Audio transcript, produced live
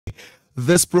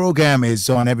This program is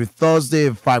on every Thursday,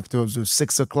 5 to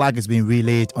 6 o'clock. It's being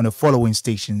relayed on the following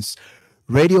stations.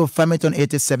 Radio Farmington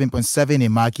 87.7 in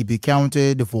Marquee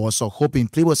County, the voice of Hope in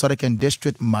Plewa Southern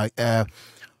District,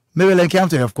 Maryland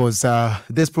County, of course.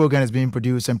 This program is being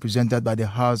produced and presented by the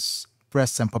House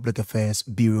Press and Public Affairs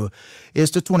Bureau.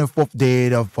 It's the 24th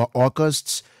day of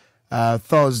August.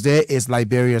 Thursday is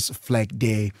Liberia's Flag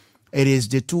Day. It is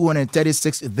the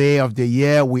 236th day of the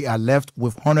year. We are left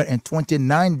with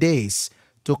 129 days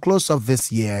to close off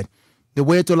this year. The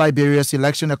way to Liberia's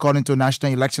election, according to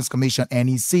National Elections Commission,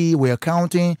 NEC, we are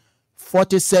counting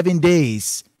 47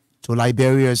 days to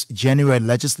Liberia's January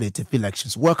legislative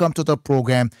elections. Welcome to the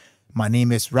program. My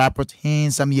name is Robert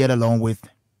Haynes. I'm here along with...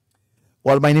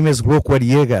 Well, my name is Brookward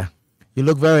Yeager. You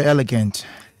look very elegant.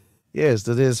 Yes,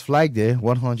 today is Flag Day,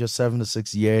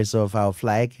 176 years of our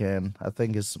flag, and I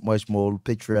think it's much more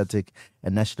patriotic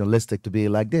and nationalistic to be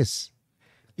like this.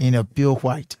 In a pure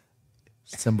white.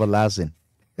 Symbolizing.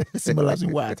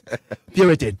 Symbolizing what?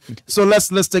 Purity. So let's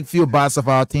take a few bites of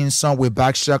our theme song. We're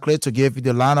back shortly to give you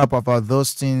the lineup of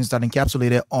those things that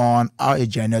encapsulated on our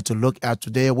agenda to look at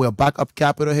today. We're back up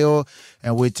Capitol Hill,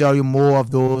 and we'll tell you more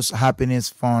of those happenings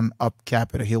from up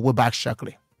Capitol Hill. We're back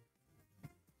shortly.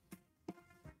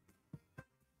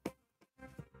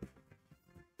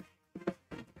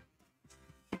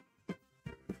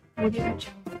 Audio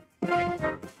Jungle.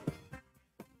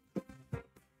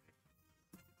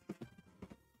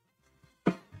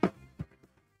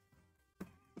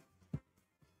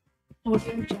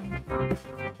 Audio Jungle.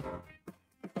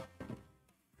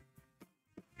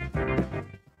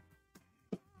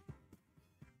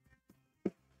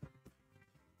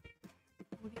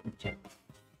 Audio Jungle.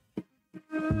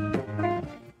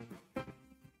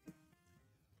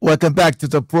 Welcome back to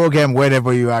the program.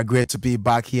 Wherever you are, great to be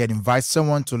back here. Invite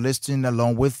someone to listen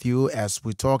along with you as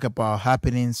we talk about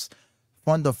happenings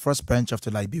from the first branch of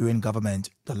the Liberian government,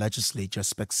 the legislature,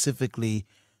 specifically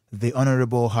the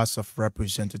Honorable House of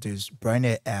Representatives,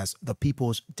 branded as the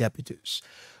People's Deputies,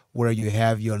 where you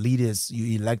have your leaders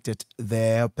you elected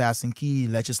there passing key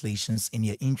legislations in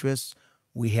your interests.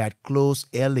 We had closed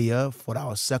earlier for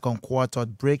our second quarter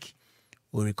break.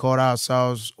 We record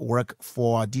ourselves work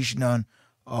for additional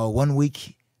 1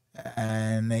 week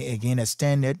and again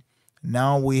extended.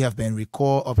 Now we have been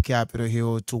recalled up Capitol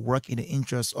Hill to work in the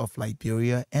interests of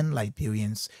Liberia and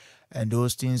Liberians, and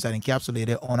those things are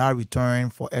encapsulated on our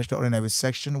return for extraordinary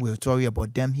section. We'll tell you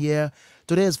about them here.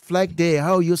 Today is Flag Day.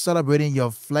 How are you celebrating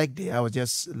your Flag Day? I was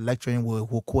just lecturing with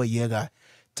Hoko Yeager,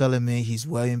 telling me he's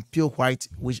wearing pure white,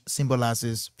 which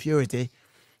symbolizes purity.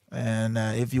 And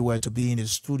if you were to be in the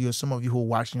studio, some of you who are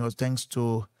watching us, thanks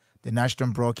to the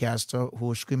national broadcaster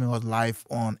who is streaming us live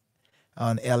on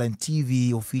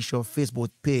LNTV official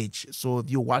Facebook page. So if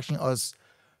you're watching us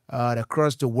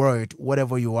across the world,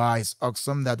 whatever you are, it's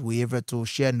awesome that we're able to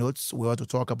share notes. We ought to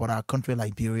talk about our country,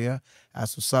 Liberia,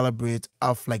 as we celebrate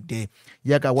our Flag Day.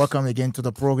 Yaka, welcome again to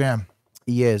the program.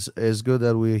 Yes, it's good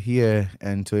that we're here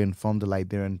and to inform the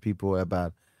Liberian people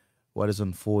about what is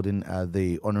unfolding at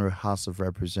the Honorable House of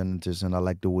Representatives. And I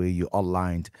like the way you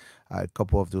outlined a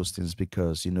couple of those things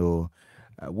because,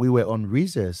 we were on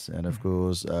recess and, of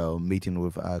course, meeting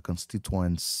with our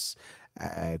constituents,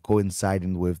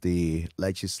 coinciding with the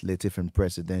legislative and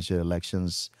presidential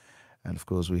elections. And, of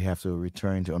course, we have to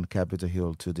return on Capitol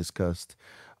Hill to discuss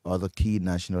other key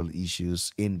national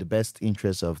issues in the best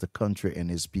interest of the country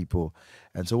and its people.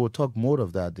 And so we'll talk more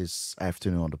of that this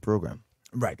afternoon on the program.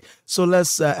 Right. So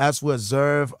let's, as we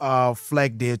observe our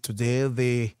Flag Day today,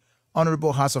 the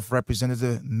Honorable House of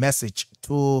Representatives message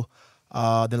to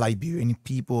the Liberian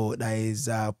people that is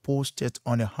posted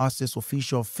on the House's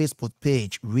official Facebook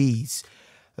page reads,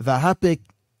 "The Happy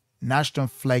National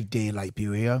Flag Day,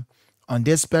 Liberia. On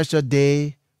this special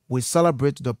day, we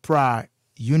celebrate the pride,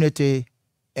 unity,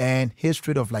 and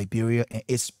history of Liberia and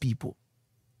its people.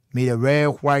 May the rare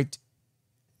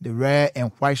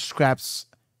and white scraps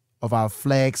of our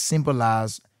flag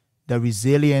symbolize the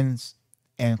resilience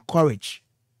and courage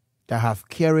that have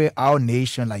carried our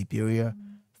nation, Liberia,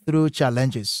 through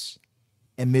challenges.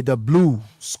 And may the blue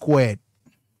squared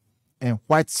and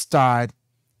white starred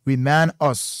remind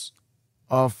us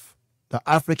of the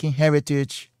African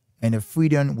heritage and the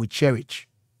freedom we cherish.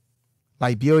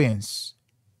 Liberians,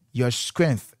 your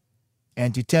strength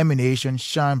and determination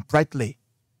shine brightly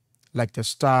like the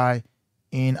star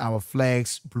in our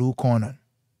flag's blue corner.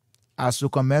 As we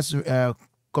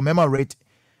commemorate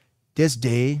this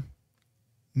day,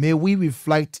 may we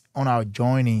reflect on our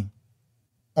journey,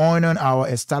 honor our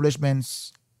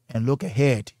establishments, and look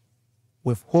ahead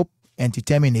with hope and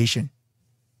determination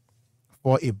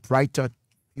for a brighter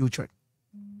future.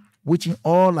 wishing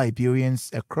all Liberians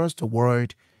across the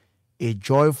world a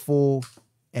joyful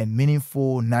and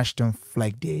meaningful National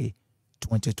Flag Day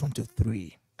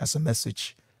 2023. That's a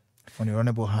message from the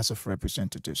Honorable House of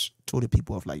Representatives to the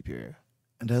people of Liberia.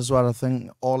 And that's what I think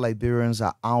all Liberians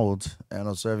are out and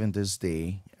observing this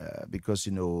day because,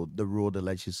 the role the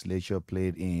legislature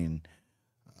played in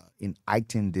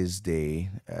acting this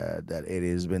day, that it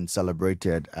has been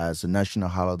celebrated as a national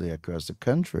holiday across the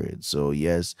country. So,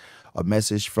 yes, a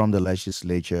message from the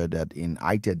legislature that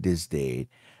enacted this day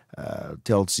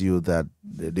tells you that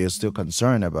they're still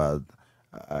concerned about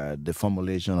the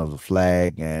formulation of the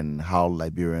flag and how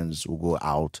Liberians will go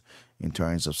out in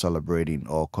terms of celebrating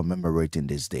or commemorating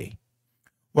this day.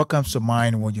 What comes to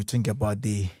mind when you think about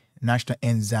the national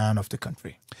ensign of the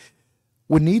country?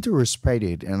 We need to respect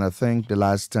it, and I think the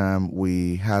last time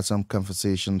we had some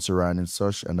conversations surrounding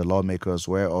such, and the lawmakers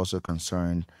were also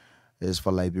concerned, is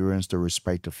for Liberians to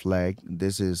respect the flag.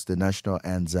 This is the national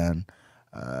ensign,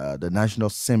 the national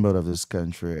symbol of this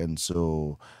country, and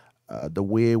so the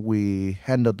way we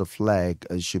handle the flag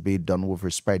should be done with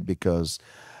respect because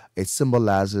it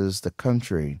symbolizes the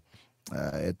country.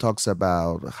 It talks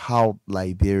about how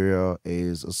Liberia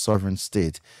is a sovereign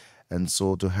state, and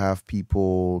so to have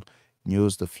people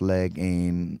use the flag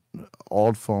in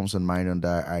all forms and manner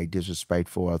that are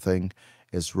disrespectful, I think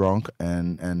is wrong.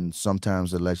 And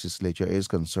sometimes the legislature is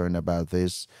concerned about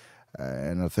this.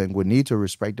 And I think we need to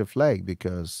respect the flag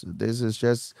because this is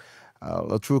just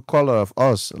a true color of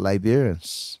us,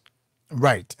 Liberians.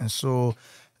 Right. And so,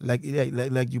 like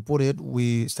you put it,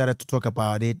 we started to talk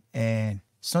about it. And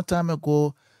some time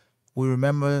ago, we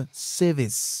remember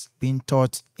civics being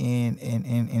taught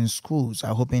in schools.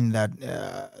 I'm hoping that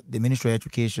the Ministry of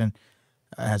Education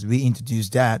has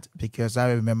reintroduced that because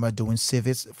I remember doing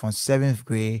civics from 7th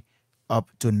grade up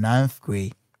to 9th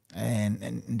grade.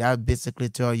 And that basically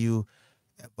tell you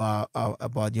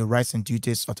about your rights and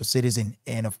duties of the citizen.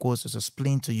 And of course, it's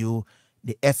explain to you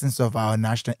the essence of our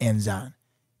national ensign.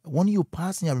 When you're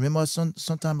passing, I remember some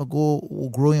time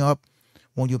ago growing up,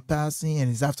 when you're passing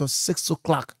and it's after 6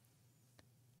 o'clock,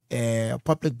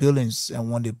 public buildings,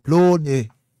 and when they blow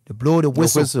the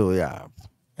whistle, yeah.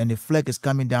 and the flag is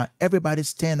coming down, everybody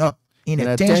stand up in In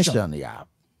attention, attention, yeah.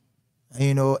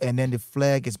 and then the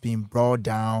flag is being brought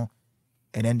down,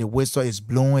 and then the whistle is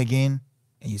blown again,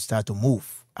 and you start to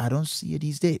move. I don't see it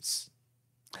these days.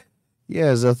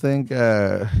 Yes, I think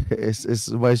it's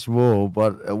much more,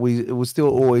 but we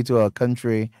still owe it to our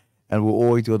country, and we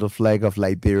owe it to the flag of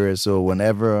Liberia. So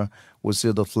whenever we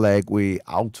see the flag, we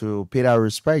ought to pay our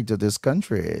respect to this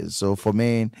country. So for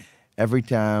me, every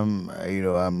time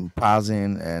I'm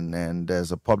passing and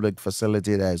there's a public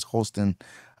facility that is hosting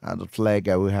the flag,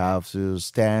 I will have to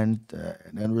stand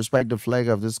and respect the flag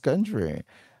of this country.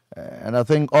 And I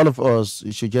think all of us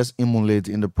should just emulate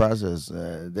in the process.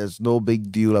 There's no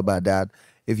big deal about that.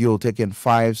 If you're taking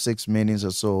 5-6 minutes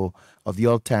or so of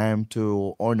your time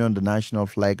to honor the national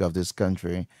flag of this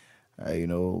country,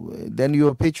 then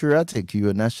you're patriotic,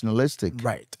 you're nationalistic.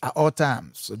 Right. At all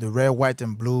times, the red, white,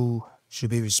 and blue should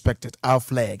be respected. Our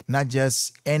flag, not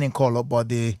just any color,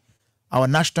 but our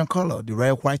national color, the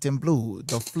red, white, and blue.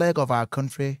 The flag of our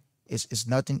country is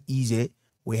nothing easy.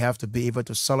 We have to be able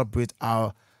to celebrate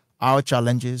our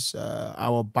challenges,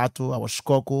 our battle, our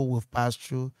struggle we've passed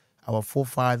through. Our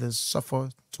forefathers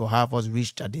suffered to have us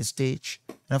reached at this stage.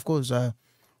 And of course,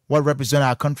 what represent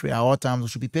our country at all times, we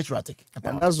should be patriotic.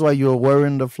 And that's why you're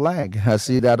wearing the flag. I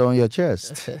see that on your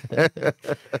chest.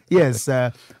 Yes.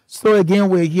 So again,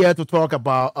 we're here to talk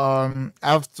about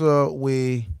after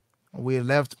we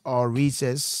left our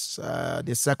recess,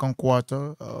 the second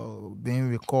quarter being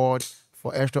recorded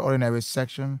for extraordinary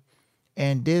section,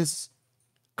 and this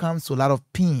comes with a lot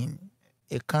of pain.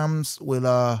 It comes with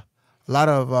a lot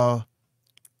of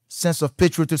sense of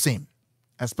patriotism,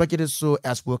 especially so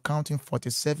as we're counting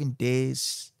 47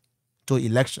 days to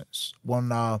elections, when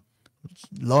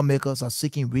lawmakers are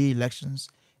seeking re-elections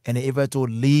and they're able to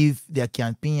leave their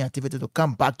campaign activity to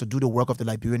come back to do the work of the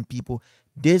Liberian people.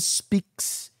 This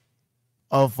speaks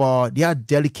of their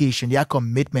dedication, their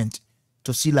commitment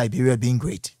to see Liberia being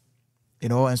great.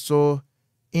 And so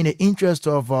in the interest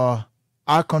of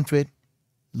our country,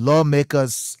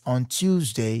 lawmakers on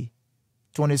Tuesday,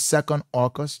 22nd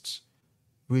August,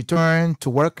 return to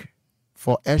work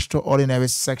for extraordinary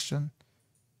section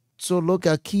to look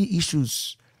at key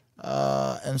issues.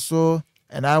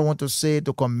 And I want to say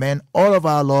to commend all of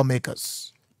our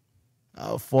lawmakers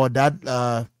for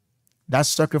that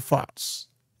sacrifice,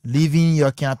 leaving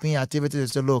your campaign activities and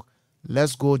say, look,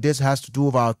 let's go. This has to do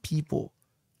with our people.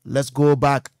 Let's go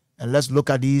back and let's look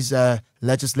at these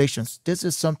legislations. This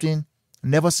is something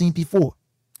never seen before.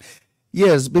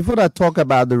 Yes, before I talk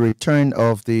about the return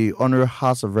of the Honorary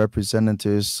House of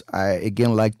Representatives, I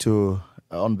again like to,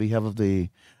 on behalf of the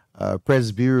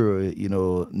Press Bureau,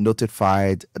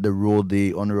 notified the role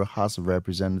the Honorary House of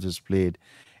Representatives played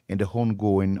in the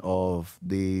homegoing of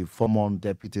the former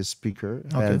Deputy Speaker,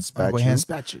 Okay. Hans Honorable Hans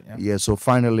Bachu. Patchy. Yeah. Yeah, so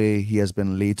finally he has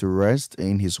been laid to rest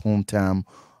in his hometown,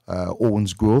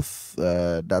 Owens Grove.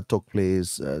 That took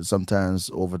place sometimes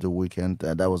over the weekend.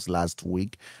 That was last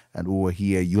week, and we were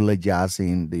here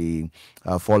eulogizing the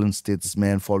fallen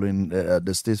statesman following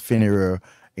the state funeral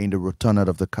in the rotunda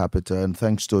of the capital. And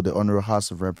thanks to the Honorable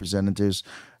House of Representatives,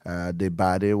 the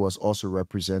body was also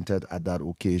represented at that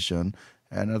occasion.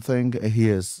 And I think he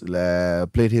has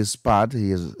played his part.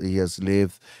 He has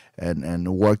lived and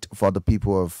worked for the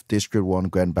people of District 1,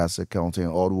 Grand Bassa County.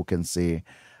 And all we can say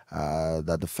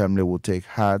that the family will take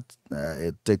heart,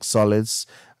 it takes solace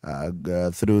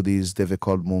through these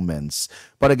difficult moments.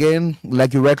 But again,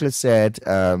 like you rightly said,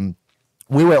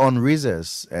 we were on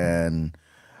recess, and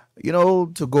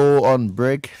to go on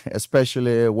break,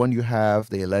 especially when you have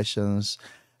the elections,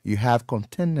 you have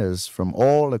contenders from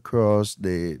all across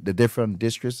the different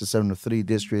districts, the 73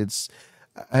 districts.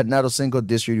 Not a single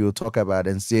district you'll talk about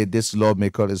and say this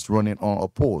lawmaker is running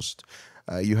unopposed.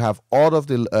 You have all of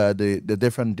the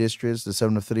different districts, the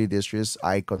 73 districts,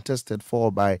 I contested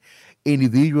for by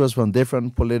individuals from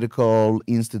different political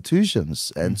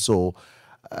institutions. And so,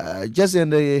 just in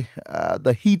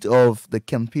the heat of the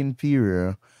campaign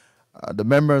period, the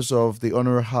members of the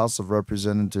Honorary House of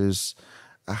Representatives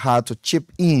had to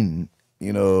chip in,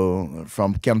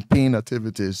 from campaign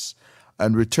activities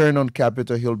and return on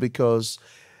Capitol Hill, because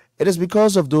it is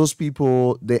because of those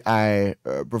people they are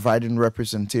providing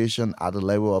representation at the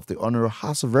level of the Honorary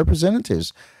House of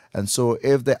Representatives. And so,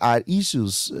 if there are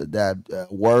issues that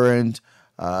warrant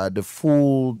the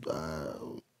full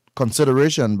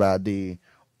consideration by the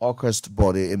August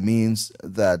body, it means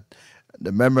that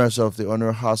the members of the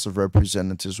Honorary House of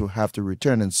Representatives will have to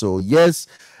return. And so, yes,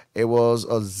 it was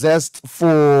a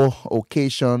zestful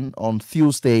occasion on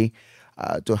Tuesday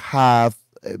to have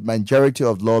a majority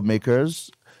of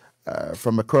lawmakers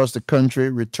from across the country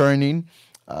returning,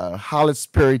 highly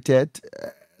spirited.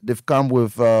 They've come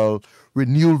with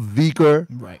renewed vigor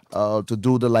Right. to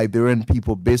do the Liberian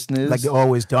people Like business. they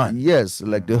always done. Yes,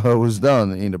 like the was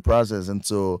done in the process, and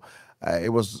so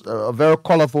it was a very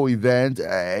colorful event.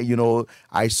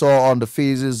 I saw on the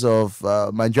faces of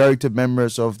majority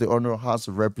members of the Honorable House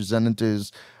of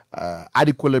Representatives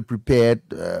adequately prepared,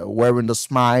 wearing the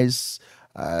smiles.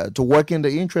 To work in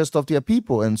the interest of their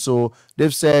people. And so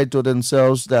they've said to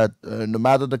themselves that no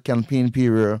matter the campaign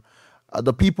period,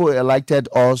 the people elected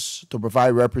us to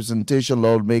provide representation,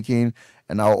 lawmaking,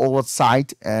 and our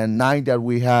oversight. And now that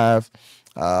we have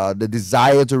the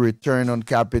desire to return on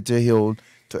Capitol Hill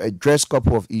to address a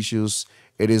couple of issues,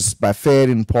 it is by fair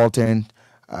important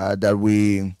that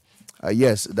we.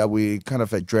 Yes, that we kind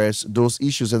of address those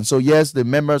issues. And so, yes, the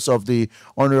members of the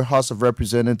Honorary House of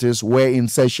Representatives were in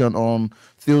session on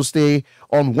Tuesday.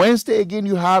 On Wednesday, again,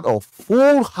 you had a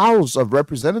full House of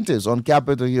Representatives on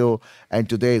Capitol Hill, and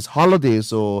today is holiday.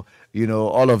 So,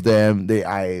 all of them, they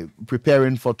are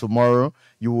preparing for tomorrow.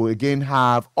 You will again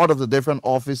have all of the different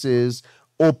offices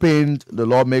opened. The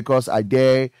lawmakers are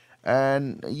there.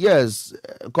 And yes,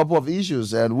 a couple of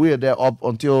issues, and we are there up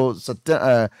until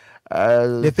September.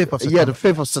 The 5th of Yeah, the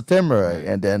September. 5th of September,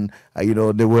 and then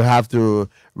they will have to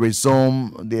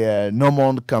resume their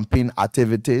normal campaign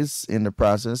activities in the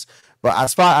process. But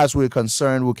as far as we're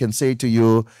concerned, we can say to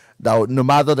you that no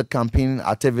matter the campaign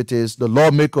activities, the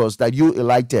lawmakers that you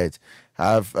elected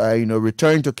have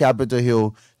returned to Capitol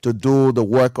Hill to do the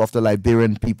work of the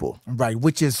Liberian people. Right,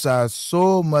 which is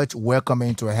so much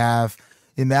welcoming to have.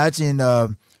 Imagine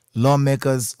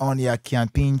lawmakers on their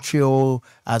campaign trail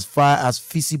as far as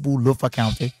feasible Lofa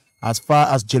County, as far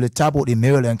as Geletabo in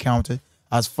Maryland County,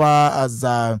 as far as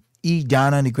Dana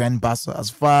in the Grand Bassa, as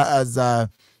far as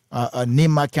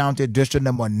Nima County, District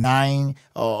number 9,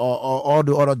 or all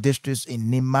the other districts in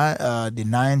Nima, the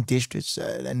 9 districts,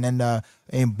 and then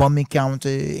in Bumming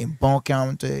County, in Bon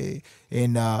County,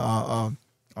 in Lofa,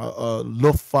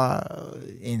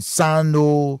 in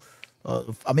Sando,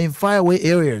 faraway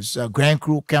areas, Grand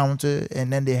Crew County,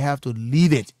 and then they have to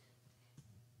leave it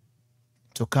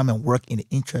to come and work in the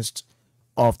interest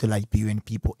of the Liberian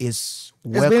people. It's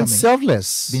It's been welcoming,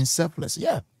 selfless. being selfless.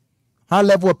 Yeah, high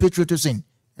level of patriotism.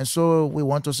 And so we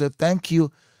want to say thank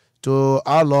you to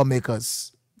our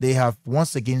lawmakers. They have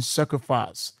once again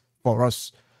sacrificed for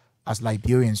us as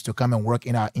Liberians to come and work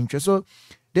in our interest. So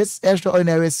this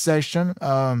extraordinary session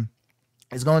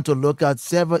is going to look at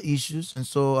several issues. And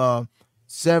so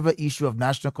several issue of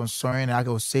national concern, I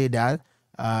will say that.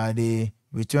 The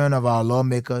return of our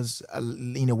lawmakers,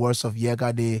 in the words of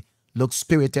Yega, they look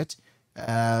spirited.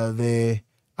 They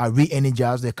are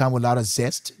re-energized. They come with a lot of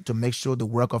zest to make sure the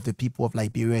work of the people of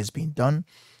Liberia is being done.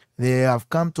 They have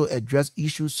come to address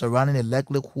issues surrounding the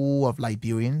livelihood of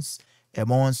Liberians,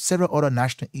 among several other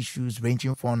national issues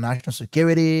ranging from national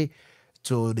security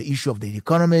to the issue of the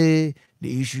economy,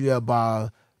 the issue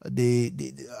about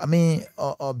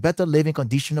a better living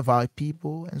condition of our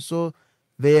people. And so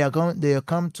they have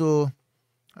come to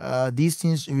these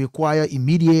things require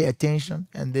immediate attention,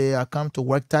 and they are come to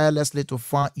work tirelessly to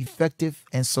find effective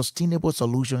and sustainable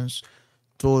solutions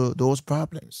to those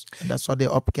problems. And that's what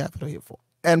they're up capital here for.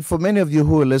 And for many of you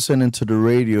who are listening to the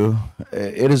radio,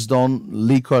 it is done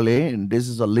legally, and this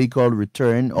is a legal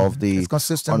return of the It's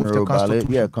consistent with the Honorable Ballot.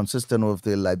 Constitution. Yeah, consistent with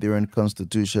the Liberian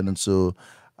Constitution, and so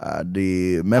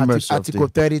the members Article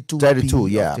of the 32, 32,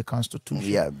 B yeah, of the Constitution.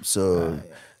 yeah.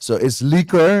 So it's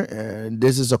legal.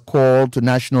 This is a call to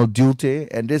national duty,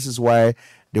 and this is why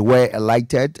they were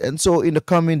elected. And so in the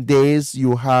coming days,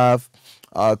 you have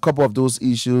a couple of those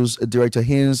issues. Director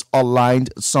Haynes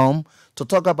outlined some to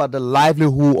talk about the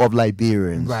livelihood of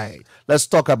Liberians. Right. Let's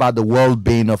talk about the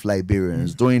well-being of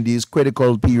Liberians during these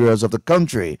critical periods of the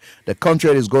country. The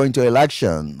country is going to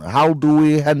election. How do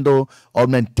we handle or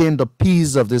maintain the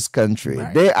peace of this country?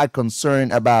 Right. They are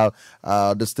concerned about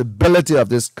the stability of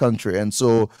this country. And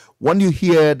so when you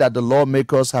hear that the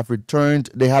lawmakers have returned,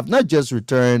 they have not just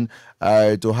returned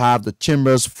to have the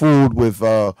chambers filled with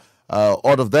all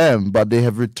of them, but they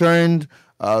have returned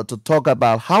to talk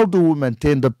about how do we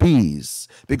maintain the peace,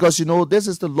 because this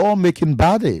is the lawmaking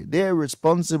body. They are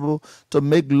responsible to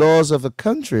make laws of the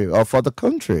country or for the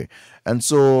country. And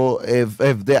so if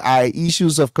there are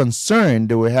issues of concern,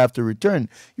 they will have to return.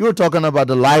 You were talking about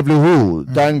the livelihood.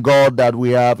 Thank God that we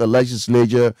have a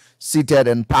legislature seated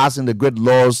and passing the great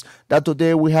laws, that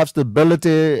today we have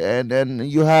stability, and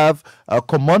you have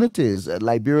commodities.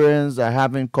 Liberians are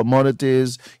having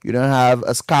commodities. You don't have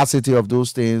a scarcity of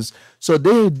those things. So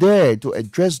they're there to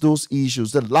address those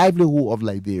issues, the livelihood of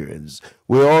Liberians.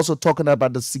 We're also talking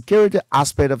about the security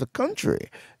aspect of the country.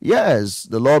 Yes,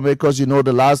 the lawmakers,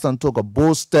 the last time took a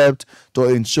bold step to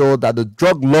ensure that the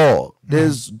drug law,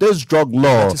 this drug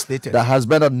law Legislated. that has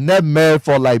been a nightmare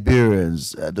for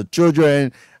Liberians, the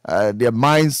children, their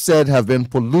mindset have been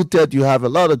polluted. You have a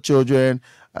lot of children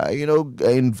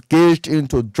engaged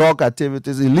into drug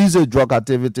activities, illicit drug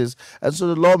activities. And so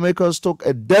the lawmakers took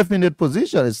a definite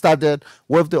position. It started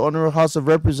with the Honorable House of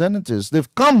Representatives.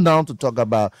 They've come down to talk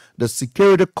about the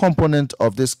security component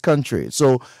of this country.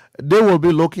 So they will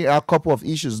be looking at a couple of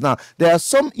issues. Now, there are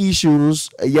some issues,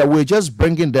 we're just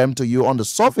bringing them to you on the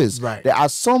surface. Right. There are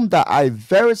some that are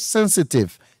very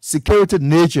sensitive, security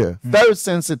nature, very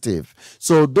sensitive.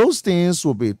 So those things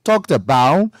will be talked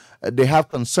about. They have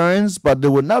concerns, but they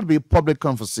will not be public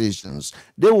conversations.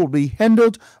 They will be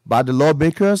handled by the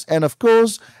lawmakers, and of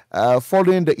course,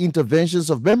 following the interventions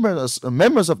of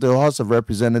members of the House of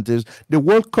Representatives, they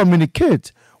will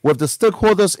communicate with the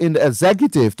stakeholders in the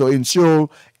executive to ensure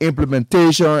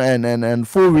implementation and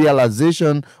full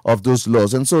realization of those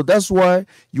laws. And so that's why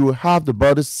you have the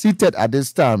body seated at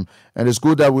this time. And it's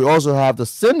good that we also have the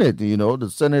Senate.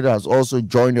 The Senate has also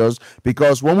joined us,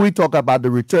 because when we talk about the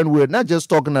return, we're not just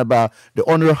talking about the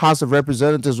Honorable House of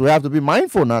Representatives. We have to be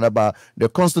mindful now about the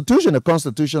Constitution. The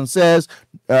Constitution says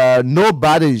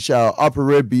nobody shall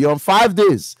operate beyond 5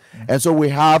 days. And so we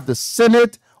have the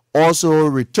Senate also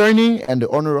returning, and the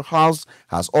Honorable House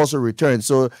has also returned.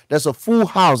 So there's a full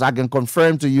house. I can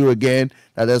confirm to you again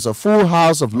that there's a full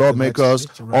house of lawmakers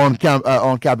on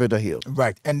Capitol Hill.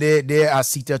 Right. And they are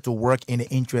seated to work in the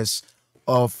interest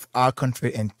of our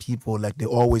country and people, like they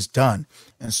always done.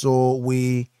 And so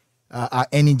we are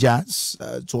energized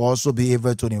to also be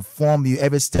able to inform you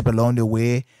every step along the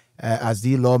way, as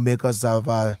the lawmakers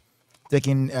have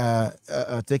taking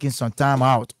some time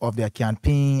out of their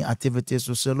campaign activities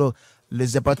to say, look,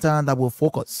 it's important that we'll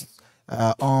focus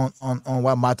on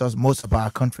what matters most about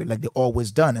our country, like they always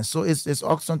done. And so it's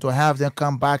awesome to have them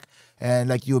come back, and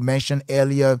like you mentioned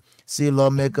earlier, see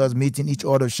lawmakers meeting each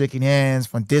other, shaking hands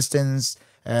from distance.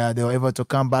 They were able to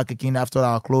come back again after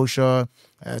our closure,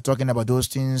 talking about those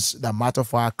things that matter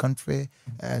for our country.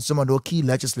 Some of those key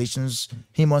legislations,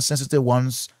 human-sensitive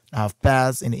ones, have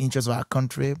passed in the interest of our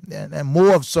country, and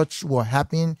more of such will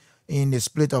happen in the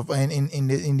split of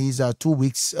in these 2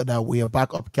 weeks that we are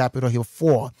back up Capitol Hill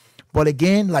for. But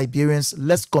again, Liberians,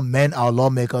 let's commend our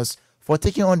lawmakers for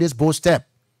taking on this bold step,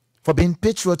 for being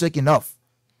patriotic enough.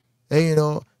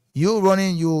 And, you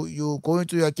running, you go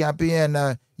into your campaign,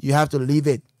 and you have to leave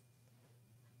it.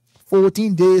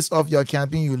 14 days of your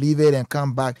campaign, you leave it and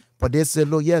come back. But they say,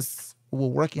 look, yes, who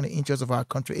will work in the interest of our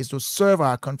country is to serve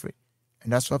our country.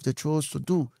 And that's what they chose to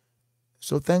do.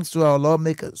 So thanks to our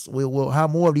lawmakers, we will have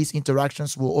more of these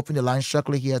interactions. We'll open the line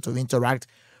shortly here to interact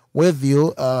with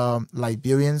you,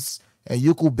 Liberians. And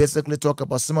you could basically talk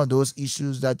about some of those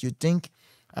issues that you think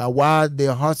while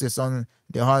the House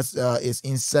is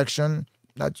in section,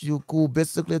 that you could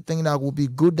basically think that would be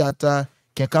good that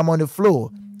can come on the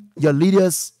floor. Your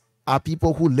leaders are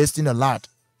people who listen a lot.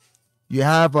 You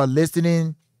have a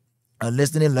listening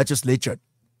legislature.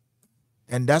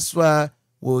 And that's why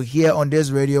we'll hear on this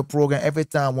radio program every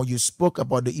time when you spoke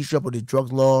about the issue about the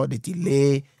drug law, the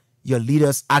delay, your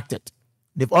leaders acted.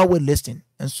 They've always listened.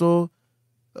 And so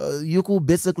you could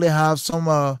basically have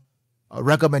some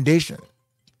recommendation,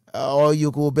 or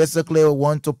you could basically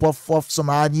want to put forth some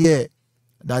idea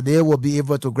that they will be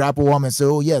able to grapple on and say,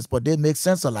 oh yes, but they make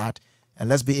sense a lot, and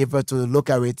let's be able to look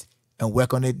at it and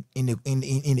work on it in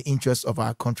the interest of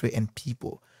our country and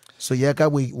people. So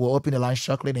Yeka, we will open the line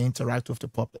shortly and interact with the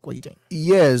public. What do you think?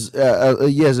 Yes,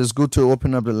 yes, it's good to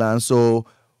open up the line. So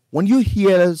when you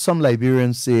hear some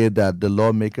Liberians say that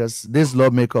this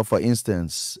lawmaker, for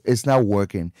instance, is not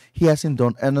working, he hasn't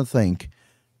done anything.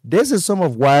 This is some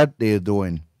of what they're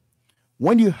doing.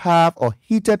 When you have a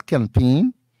heated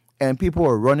campaign and people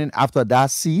are running after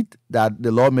that seat that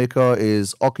the lawmaker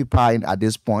is occupying at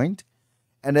this point,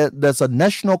 and there's a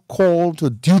national call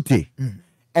to duty,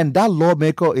 and that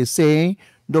lawmaker is saying,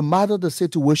 no matter the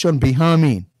situation behind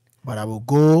me, but I will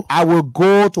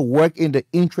go to work in the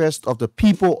interest of the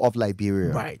people of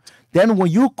Liberia. Right. Then when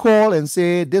you call and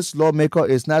say this lawmaker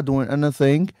is not doing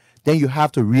anything, then you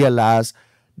have to realize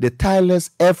the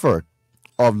tireless effort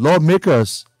of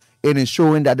lawmakers in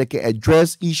ensuring that they can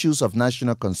address issues of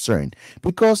national concern.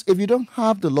 Because if you don't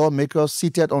have the lawmakers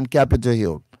seated on Capitol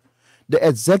Hill, the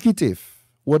executive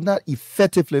will not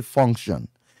effectively function.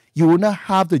 You will not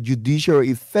have the judiciary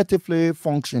effectively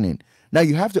functioning. Now,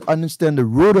 you have to understand the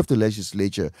role of the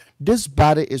legislature. This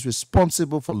body is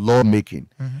responsible for lawmaking.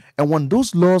 And when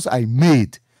those laws are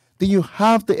made, then you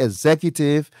have the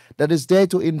executive that is there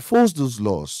to enforce those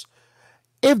laws.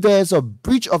 If there is a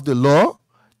breach of the law,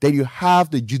 then you have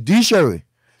the judiciary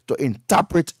to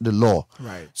interpret the law.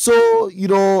 Right. So,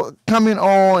 coming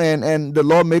on and the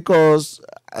lawmakers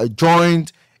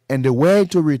joined, and they were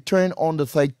to return on the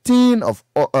 13th of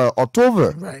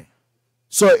October. Right.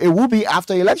 So it will be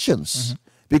after elections,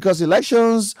 because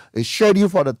elections is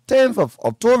scheduled for the 10th of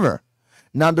October.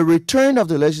 Now, the return of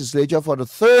the legislature for the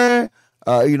third,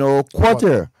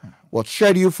 quarter was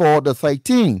scheduled for the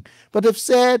 13th. But they've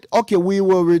said, okay, we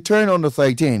will return on the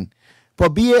 13th. But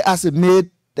be it as it may,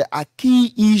 there are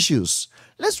key issues.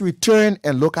 Let's return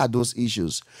and look at those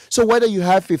issues. So whether you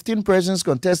have 15 persons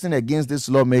contesting against this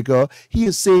lawmaker, he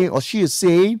is saying or she is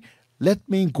saying, let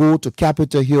me go to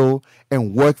Capitol Hill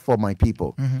and work for my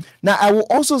people. Now, I will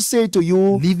also say to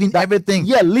you, Leaving everything.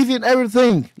 Yeah, leaving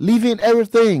everything.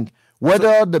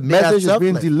 Whether the message is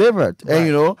being delivered, Right.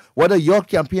 and whether your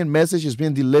campaign message is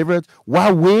being delivered,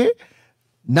 while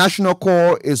national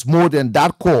call is more than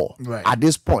that call Right. at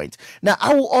this point. Now,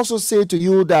 I will also say to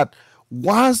you that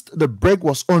whilst the break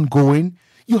was ongoing,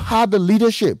 you had the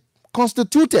leadership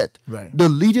constituted. Right. The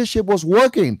leadership was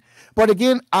working. But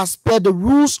again, as per the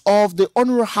rules of the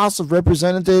Honorable House of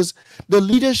Representatives, the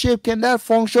leadership cannot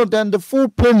function than the full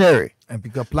plenary. And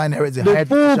because plenary is the The highest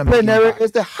full decision-making plenary body.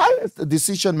 is the highest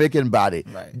decision-making body.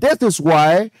 Right. That is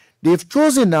why they've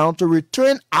chosen now to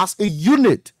return as a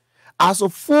unit, as a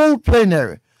full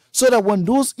plenary, so that when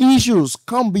those issues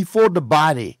come before the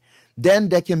body, then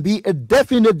there can be a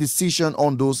definite decision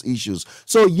on those issues.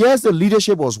 So yes, the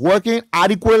leadership was working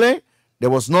adequately. There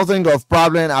was nothing of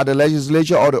problem at the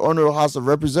legislature or the Honorable House of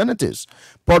Representatives.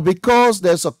 But because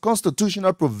there's a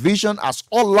constitutional provision as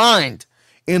outlined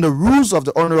in the rules of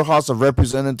the Honorable House of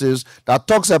Representatives that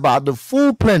talks about the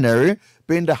full plenary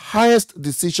being the highest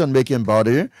decision-making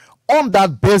body, on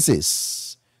that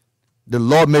basis, the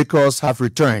lawmakers have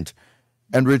returned.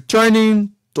 And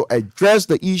returning to address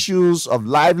the issues of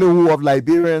livelihood of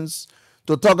Liberians,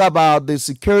 to talk about the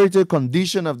security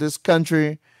condition of this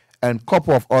country, and a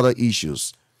couple of other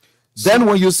issues. Then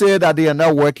when you say that they are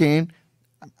not working,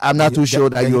 I'm not too sure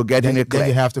that you're getting it Then you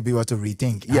clear. have to be able to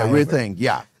rethink. Yeah, However. rethink,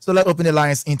 yeah. So let's open the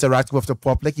lines, interact with the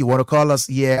public. You want to call us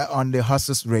here on the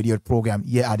Hustlers Radio program.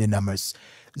 Here are the numbers: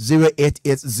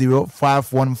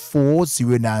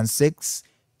 0880-514-096,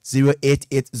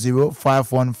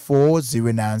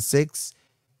 0880-514-096,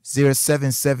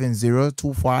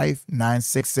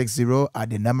 0770-259660 are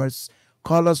the numbers.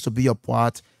 Call us to be a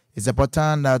part. It's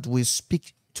important that we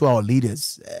speak to our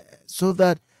leaders so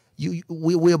that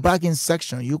we're back in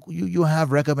section. You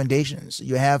have recommendations.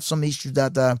 You have some issues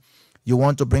that you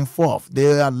want to bring forth.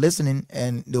 They are listening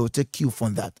and they will take cue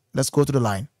from that. Let's go to the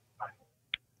line.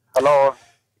 Hello.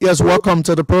 Yes, welcome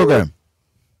to the program.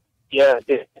 Yeah,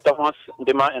 this is Thomas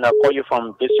Dema, and I call you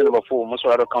from District Number 4,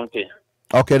 Muswaro County.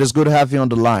 Okay, it's good to have you on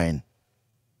the line.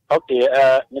 Okay,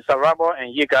 Mr. Rabo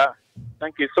and Yiga,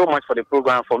 thank you so much for the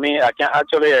program. For me, I can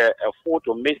actually afford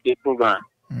to miss the program.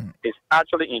 It's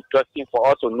actually interesting for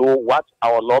us to know what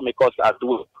our lawmakers are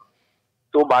doing.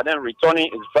 So, by then, returning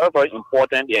is very, very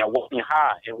important. They are working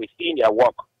hard, and we see their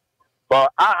work.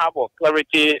 But I have a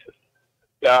clarity.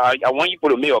 I want people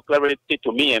to make a clarity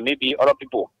to me and maybe other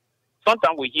people.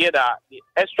 Sometimes we hear that the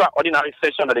extraordinary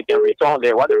session that they can return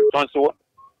there, what they return, so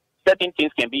certain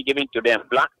things can be given to them,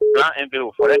 blank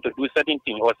envelope for them to do certain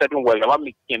things or certain work, what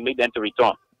can make them to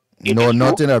return. No,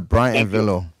 nothing a bright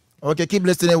envelope. Okay, keep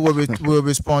listening. We'll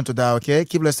respond to that. Okay,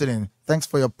 keep listening. Thanks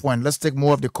for your point. Let's take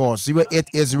more of the calls.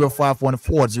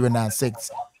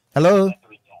 08805144096. Hello.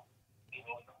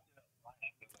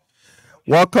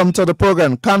 Welcome to the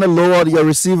program. Kind of lower your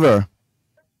receiver.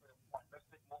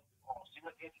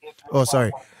 Oh,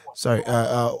 sorry.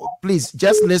 Please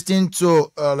just listen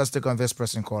to. Let's take on this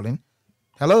person calling.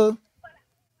 Hello.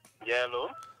 Yeah, hello.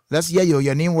 Let's hear you.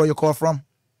 Your name, where you call from?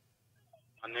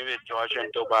 My name is George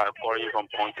Ntoba. I call you from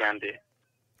Pont Candy.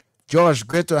 George,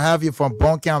 great to have you from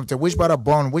Bon County. Which part of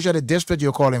Bon? Which are the district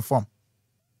you're calling from?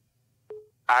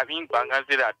 I think Banga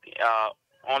said that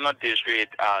Honor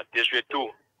District, District 2.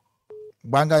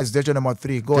 Banga is district number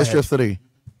 3. Go District ahead. 3.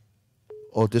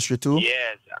 Or District 2?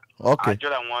 Yes. Okay. I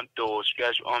just want to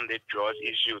stress on the drugs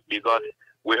issue because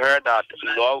we heard that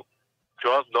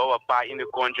drugs law apply in the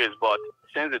countries, but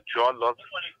since the drug law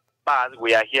passed,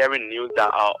 we are hearing news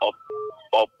that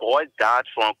a boy died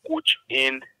from coach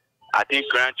in, I think,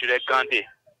 Grand Chile County.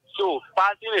 So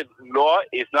passing a law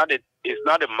is not the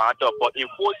matter, but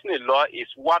enforcing the law is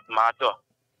what matter.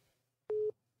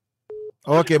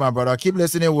 Okay, my brother. Keep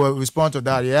listening. We'll respond to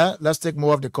that, yeah? Let's take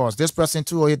more of the calls. This person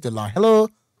too will hit the line. Hello.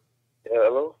 Yeah,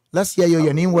 hello. Let's hear you.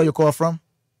 Your name, where you call from?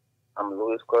 I'm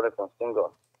Louis calling from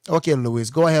Single. Okay,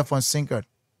 Louis. Go ahead from Sinkert.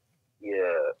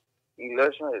 Yeah,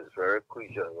 election is very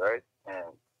crucial, right?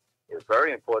 And it's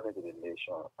very important to the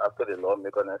nation. After the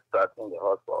lawmakers start in the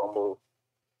house for almost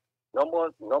no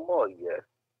more years.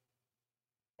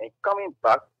 And coming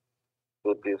back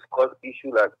to discuss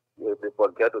issues like they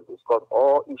forget to discuss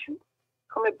all issues,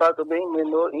 coming back to being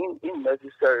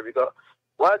unnecessary because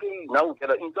why do you now we get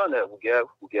the internet? We get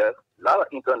a lot of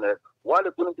internet. Why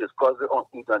they couldn't discuss it on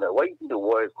internet? Why you think the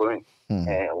war is going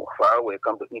and far away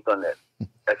come to internet?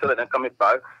 Instead of them coming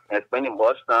back and spending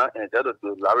much time and instead of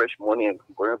to lavish money and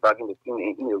going back in the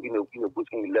bush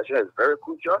in election is very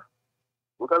crucial.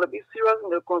 We gotta be serious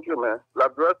in the country, man.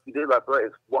 Labrador today, Labrador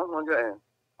is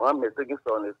 101 mistaken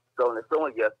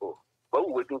 77 years old. What are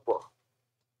we waiting for?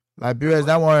 Liberia is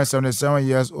not 177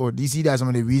 years old. You see, that's some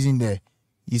of the reason there.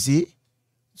 You see?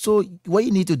 So what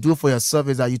you need to do for yourself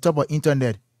is that you talk about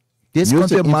internet. This Use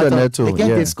the country matter. internet too, They can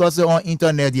yeah. discuss it on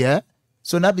internet, yeah?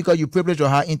 So not because you privilege or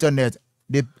have internet.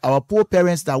 Our poor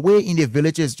parents that way in the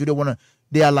villages,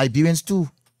 they are Liberians too.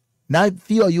 Now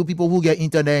few of you people who get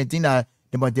internet and think that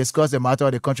they must discuss the matter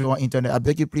of the country on internet. I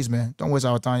beg you please, man. Don't waste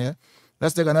our time, yeah?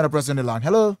 Let's take another person in the line.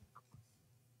 Hello.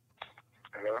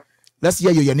 Hello? Let's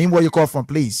hear you. Your name, where you call from,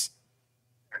 please.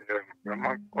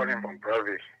 I'm calling from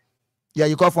Bravi. Yeah,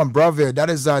 you call from Bravo. That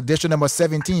is district number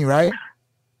 17, right?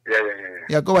 Yeah.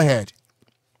 Yeah, go ahead.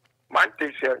 My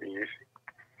thing here is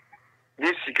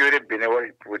this security bill what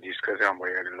people discuss the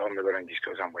lawmaker and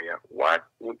discuss what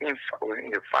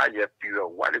in the 5-year period,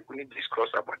 what they couldn't discuss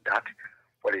about that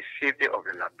for the safety of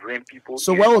the Liberian people.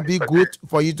 So what would be good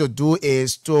for you to do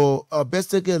is to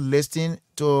basically listen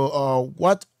to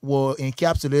what will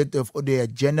encapsulate the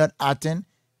agenda item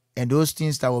and those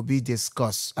things that will be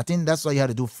discussed. I think that's what you have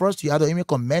to do. First, you have to even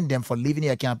commend them for leaving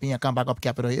your campaign and come back up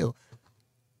Capitol Hill.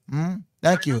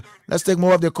 Thank you. Let's take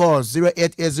more of the calls.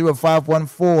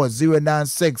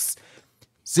 08805140960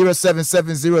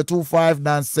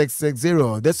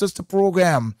 0770259660. This is the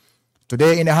program.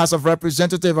 Today in the House of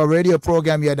Representatives, a radio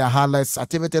program here that highlights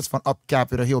activities from up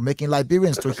Capitol Hill, making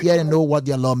Liberians to hear and know what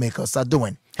their lawmakers are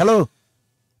doing. Hello.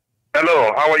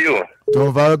 Hello, how are you?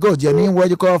 Doing very good. Your name, where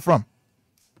you call from?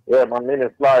 Yeah, my name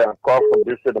is Fly. I call from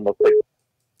District Number 6.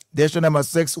 District number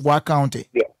 6, what county?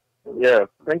 Yeah,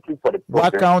 thank you for the program.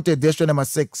 What county? District number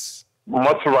 6.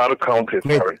 Muswaro County,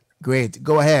 sorry. Great.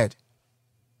 Go ahead.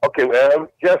 Okay, well,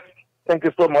 just thank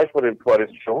you so much for this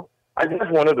show. I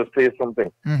just wanted to say something.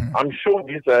 I'm sure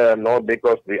these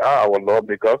lawmakers, they are our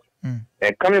lawmakers.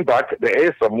 And coming back, there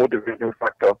is a motivating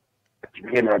factor to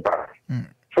begin back.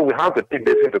 So So we have to take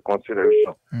this into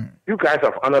consideration. You guys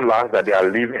have analyzed that they are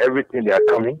leaving everything, they are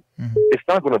coming. It's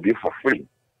not going to be for free.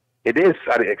 It is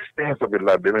at the expense of the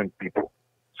Liberian people.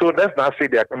 So let's not say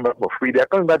they are coming back for free. They are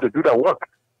coming back to do that work.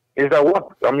 Is that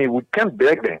work? I mean, we can't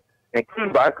beg them. And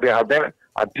coming back, they have then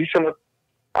additional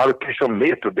allocation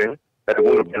made to them that they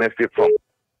want to benefit from.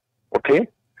 Okay?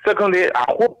 Secondly, I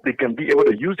hope they can be able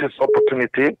to use this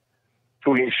opportunity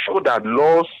to ensure that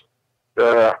laws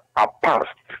are passed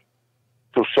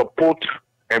to support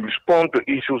and respond to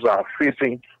issues that are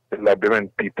facing the Liberian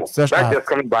people. Such That's as- just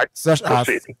coming back such to as-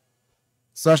 say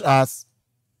Such as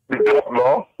the drug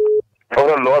law,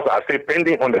 other laws are still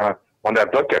pending on their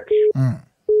docket.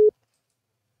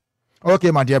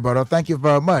 Okay, my dear brother, thank you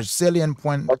very much. Salient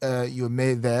point you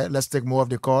made there. Let's take more of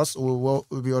the calls. We'll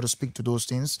be able to speak to those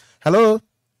things. Hello,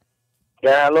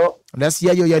 Yeah, hello. let's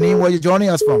hear your name. Where you joining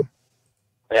us from?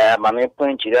 Yeah, my name is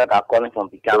Prince Chidek. I'm calling from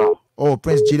Picano. Oh,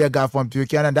 Prince Jide from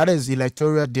Buchanan. That is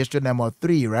electoral district number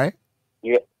 3, right?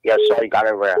 Yeah, yes, sir, you got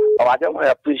it right. Oh, I just want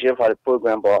to appreciate for the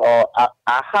program, but I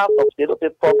have a little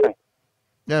bit problem.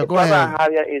 Yeah, The go problem ahead. I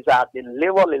have here is that the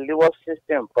labor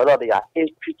system, brother, they are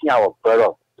treating our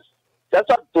brother. That's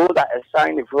what those that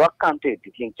assign the rural country,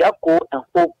 they can just go and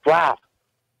hold graph.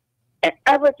 And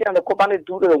everything the company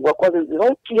do the workers, they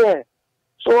don't care.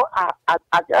 So I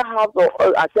just have to,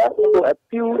 I just want to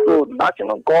appeal to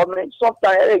national government.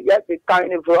 Sometimes they get the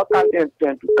kind of rural country and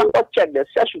to come and check the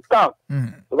session count.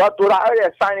 Because those that already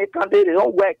assign a country, they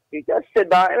don't work. They just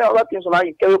sit down and other things. So now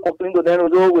you carry complain to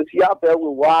them, they will see after we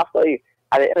will after it.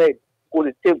 At the end, go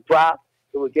to take graph,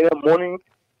 they will get money.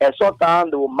 And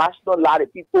sometimes they will mash a lot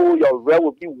of people, your rent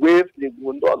will be waived, they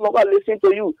will no longer listen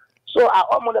to you. So I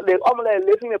almost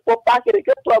listening to the packet, they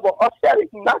get to about us,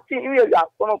 nothing really are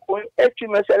going to go in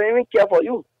treatment, they don't even care for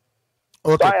you.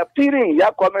 So Okay. I am appealing, you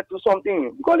are coming to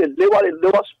something, because the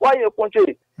labor spoil your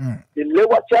country. The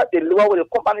labor chat, the labor with the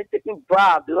company taking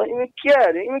bribe, they don't even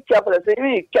care, they even care for the same,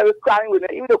 even carry crying with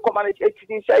them, even the company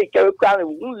taking say carry crying,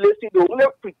 we won't listen, they won't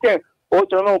pretend. Oh,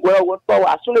 you know,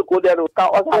 as soon as they go there, they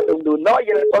can't also have them, they will never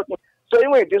get talking. So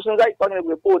anyway, this one's like talking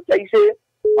about they say,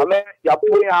 my man, you're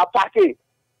putting our package.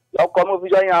 You're coming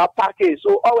with our package.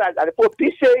 So always at the put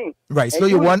peace saying. Right. So And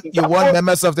you want you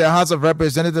members of the House of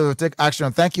Representatives to take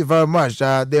action. Thank you very much.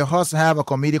 The House have a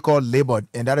committee called Labor,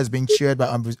 and that is being chaired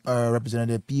by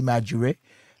Representative P. Majure.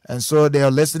 And so they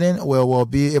are listening. We'll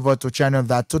be able to channel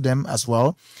that to them as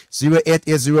well.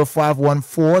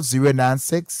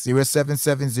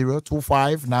 08805140960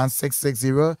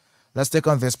 0770259660. Let's take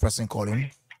on this person calling.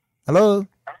 Hello.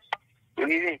 Good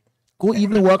evening. Good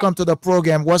evening. Welcome to the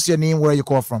program. What's your name? Where you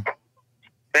call from?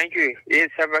 Thank you.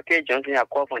 It's Sabake Johnson. I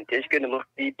call from District number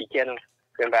 3, Buchanan,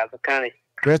 Grand Bassa County.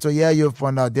 Great to hear you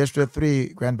from District 3,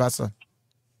 Grand Bassa.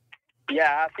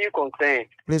 Yeah, I feel concerned.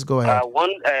 Please go ahead.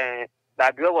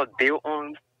 That bill was built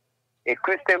on a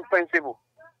Christian principle,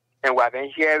 and we have been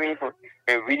hearing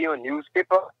and reading on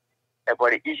newspaper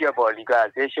about the issue about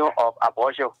legalization of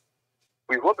abortion.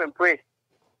 We hope and pray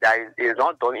that it is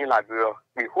not done in Liberia.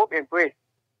 We hope and pray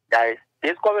that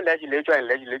this coming legislature and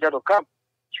legislature to come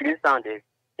should stand there.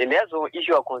 And there's an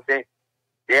issue of concern.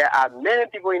 There are many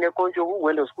people in the country who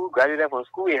went to school, graduated from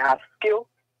school, and have skill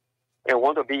and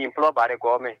want to be employed by the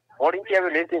government. Volunteer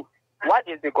relating. What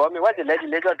is the government, what is the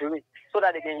legislature doing so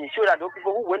that they can ensure that those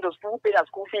people who went to school pay their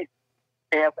school fees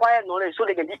and acquire knowledge so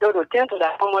they can be able to tend to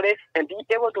their family and be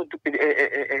able to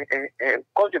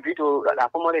contribute to their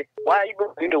family? Why are you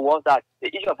going to work that? The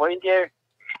issue of volunteer.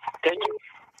 Thank you.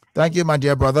 Thank you, my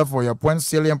dear brother, for your points,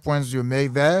 salient points you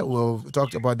made there. We'll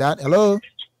talk about that. Hello.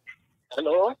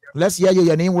 Hello. Let's hear you.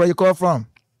 Your name, where you call from?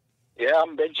 Yeah,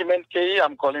 I'm Benjamin K.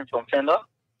 I'm calling from Fender.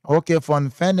 Okay, from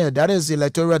Fender. That is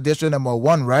electoral district number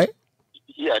 1, right?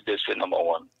 Yeah, district number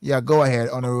 1. Yeah, go ahead.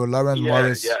 Honorable Lawrence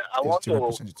Morris. Yeah, I want is the to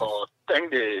representative.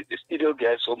 thank the studio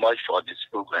guys so much for this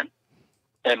program.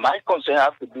 And my concern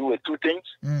has to do with two things: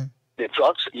 the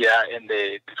drugs, and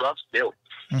the drugs bill,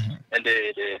 and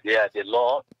the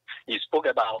law. He spoke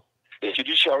about the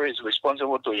judiciary is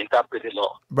responsible to interpret the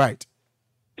law. Right.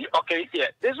 Okay,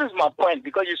 this is my point,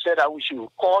 because you said that we should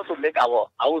call to make our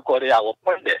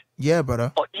point there. Yeah,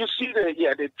 brother. But you see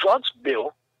the drugs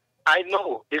bill, I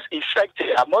know it's effective.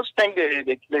 I must thank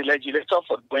the legislature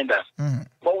for doing that.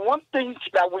 But one thing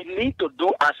that we need to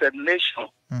do as a nation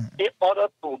in order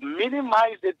to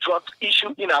minimize the drugs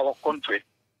issue in our country,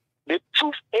 the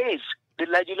truth is the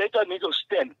legislature needs to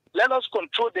stand. Let us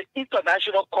control the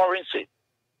international currency.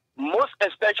 Most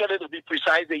especially, to be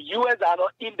precise, the US are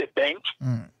not in the bank.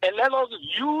 And let us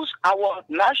use our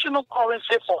national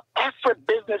currency for every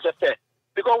business affair.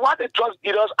 Because what the drug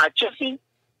dealers are chasing,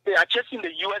 they are chasing the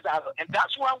US dollar. And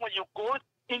that's why when you go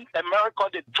in America,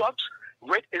 the drugs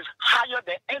rate is higher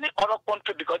than any other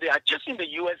country because they are chasing the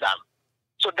U.S. out.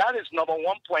 So that is number 1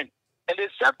 point. And the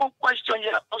second question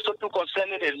here also to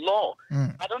concerning the law.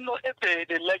 I don't know if the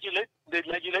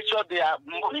legislature, they are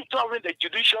monitoring the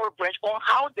judicial branch on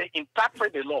how they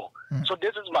interpret the law. So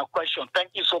this is my question. Thank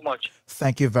you so much.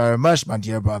 Thank you very much, my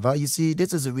dear brother. You see,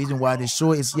 this is the reason why the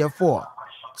show is here for.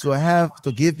 So I have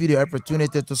to give you the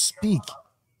opportunity to speak.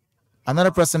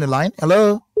 Another person in the line.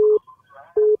 Hello?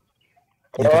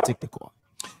 You can take the call.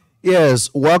 Yes,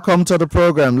 welcome to the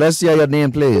program. Let's hear your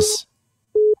name, please.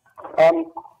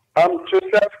 I'm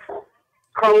Joseph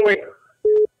Conway.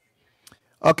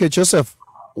 Okay, Joseph,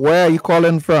 where are you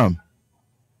calling from?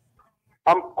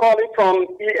 I'm calling from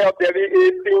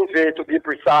ELWA Pinze to be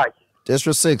precise.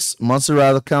 District 6,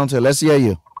 Montserrat County. Let's hear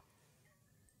you.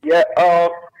 Yeah,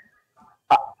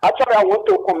 actually I want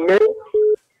to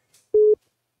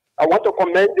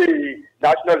commend the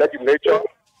national legislature.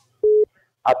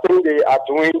 I think they are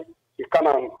doing a kind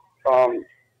of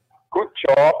good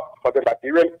job for the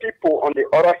Liberian people. On the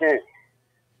other hand,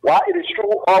 while it is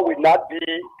true all will not be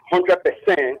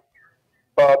 100%,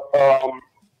 but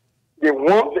the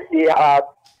ones they are,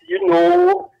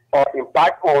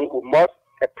 impact on, we must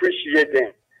appreciate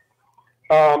them.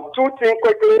 Two things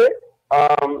quickly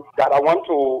that I want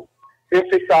to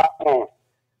emphasize on.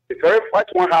 The very first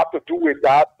one has to do with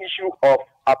that issue of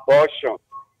abortion.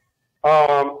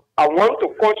 I want to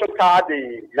consult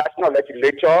the national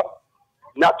legislature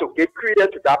not to give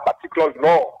credence to that particular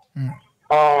law.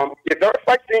 The very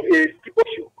first thing is people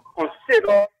should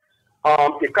consider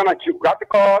the kind of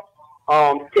geographical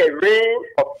terrain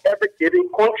of every given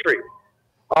country.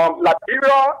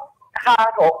 Liberia has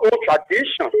our own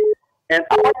tradition, and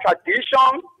our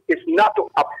tradition is not to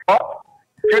abort,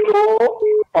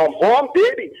 unborn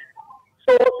babies.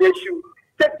 So they should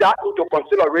take that into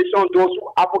consideration. Those who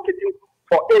are advocating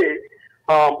for it,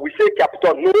 we say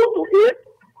capital no to it,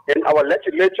 and our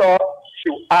legislature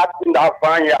should act in that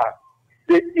vineyard.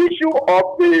 The issue of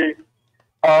the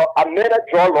amended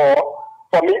draw law,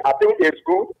 for me, I think is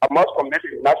good. I must commend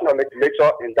the national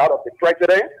legislature and that of the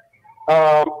president.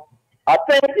 I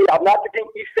think they have not taken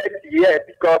effect yet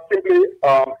because simply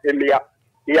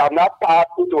they have not passed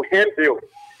into hand bill.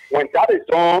 When that is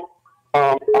done,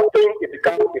 I think it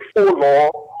becomes a full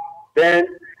law, then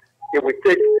it will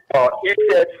take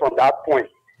effect from that point.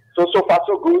 So far,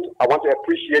 so good. I want to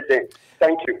appreciate them.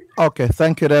 Thank you. Okay,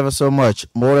 thank you ever so much.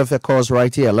 More of the calls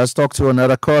right here. Let's talk to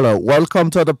another caller.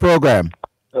 Welcome to the program.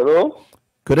 Hello?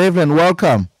 Good evening.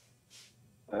 Welcome.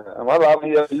 Am I live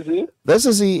here, BC? This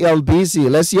is ELBC.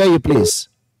 Let's hear you, please.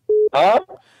 Huh?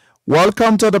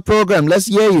 Welcome to the program. Let's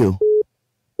hear you.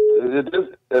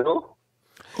 Hello?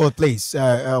 Oh, please.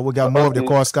 We got more of the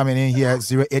calls coming in here.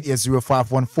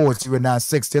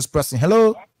 0880514-096. This person.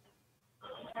 Hello?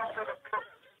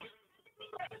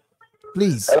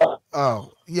 Please. Hello?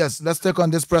 Oh, yes. Let's take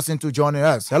on this person to joining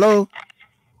us. Hello?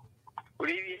 Good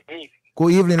evening.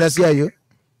 Good evening. Let's hear you.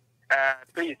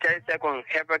 Please, 10 seconds.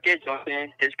 Fabricate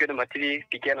Johnson, Discredit Material,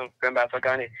 begin on Grandpa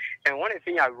County. And one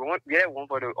thing I want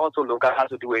for the also local has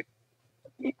to do with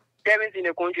parents in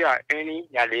the country are earning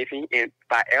their living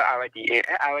by LRD, and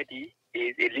LRD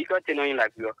is a legal tenure in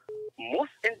Liberia.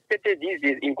 Most institutions these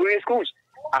days, including schools,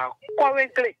 are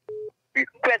currently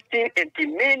requesting and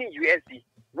demanding USD.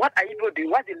 What are you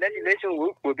doing? What the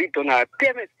legislation will be done?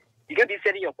 Parents, you can be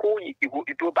sending your code, you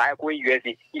do buy a code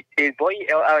USD. It's boy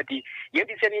LRD. You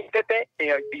be sending paper,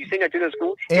 you send your children to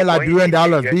school. In Liberian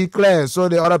dollars, be clear so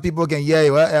the other people can hear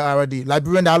you. LRD.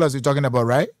 Liberian dollars you're talking about,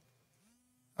 right?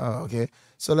 Oh, okay.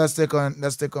 So let's take on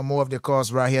more of the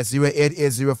calls right here.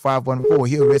 0880514.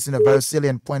 Here raising a very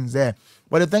salient point there.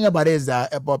 But the thing about it is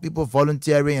that about people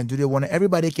volunteering and do they want to,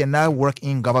 everybody cannot work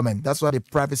in government. That's what the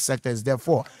private sector is there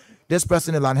for. This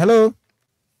person in line. Hello.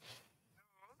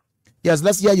 Yes,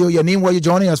 let's hear you. Your name, where you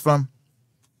joining us from?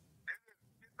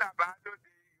 From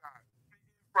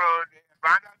the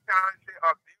Abandon Township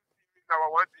of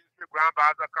our one district, Grand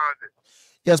Bassa County.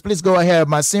 Yes, please go ahead.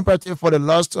 My sympathy for the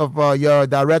loss of your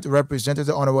direct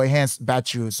representative on our hands,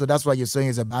 Batchu. So that's why you're saying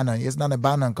it's abandoned. It's not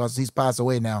abandoned because he's passed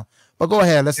away now. But go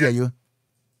ahead. Let's hear you.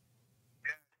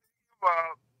 Yes.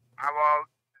 Our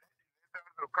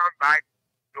to come back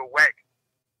to work.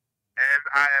 And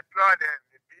I applaud them.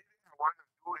 The thing I want to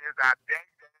do is I beg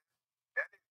them. That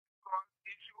is the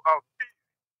issue of peace.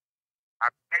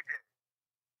 I beg them.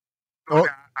 So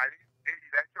that at least the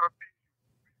election peace.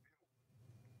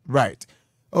 Right.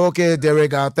 Okay,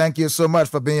 Derek, thank you so much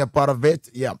for being a part of it.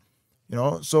 Yeah.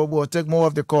 So we'll take more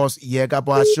of the calls. Yeah,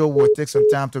 but sure we'll take some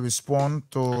time to respond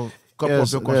to a couple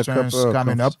of the concerns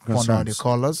coming up from the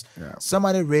callers. Yeah.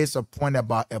 Somebody raised a point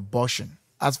about abortion.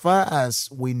 As far as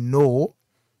we know,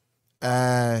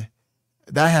 that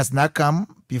has not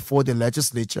come before the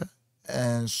legislature.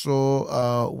 And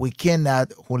so we cannot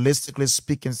holistically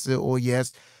speak and say, oh,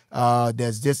 yes,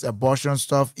 there's this abortion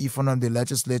stuff, even on the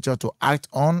legislature to act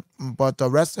on. But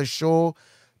rest assured,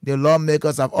 the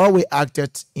lawmakers have always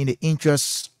acted in the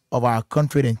interests of our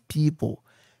country and people.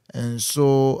 And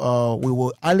so we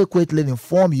will adequately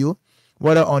inform you,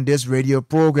 whether on this radio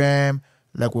program,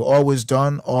 like we've always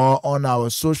done, or on our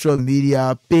social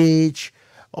media page,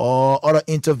 or other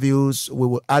interviews. We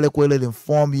will adequately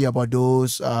inform you about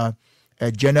those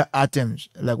gender items,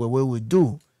 like we will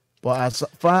do. But as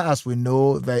far as we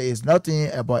know, there is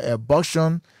nothing about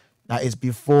abortion that is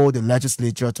before the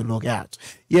legislature to look at.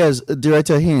 Yes,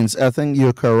 Director Haynes, I think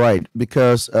you're correct,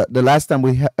 because the last time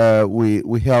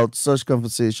we held such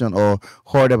conversation or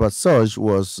heard about such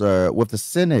was with the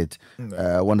Senate,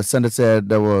 when the Senate said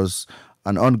there was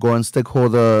an ongoing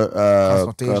stakeholder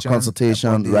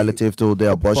consultation relative to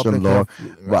the abortion law.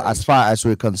 But as far as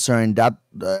we're concerned, that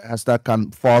has not come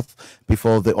forth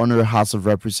before the Honorary House of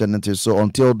Representatives. So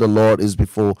until the law is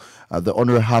before the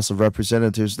Honorary House of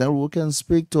Representatives, then we can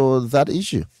speak to that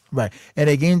issue. Right. And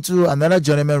again, too, another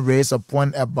gentleman raised a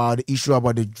point about the issue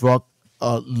about the drug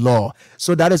law.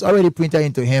 So that is already printed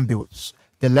into handbills.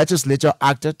 The legislature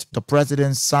acted, the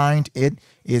president signed it,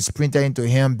 it's printed into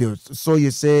handbills. So you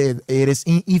say it is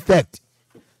in effect.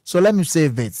 So let me say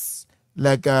this.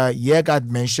 Like Yeg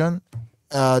had mentioned,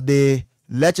 the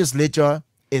legislature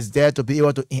is there to be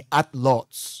able to enact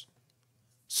laws.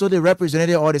 So the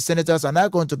representatives or the senators are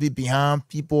not going to be behind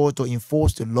people to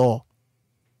enforce the law.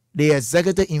 The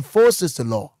executive enforces the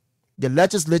law. The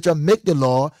legislature make the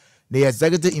law. The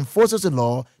executive enforces the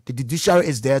law. The judiciary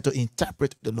is there to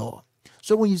interpret the law.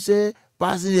 So when you say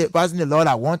passing the law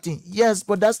that one thing, yes,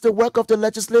 but that's the work of the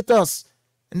legislators.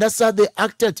 And that's how they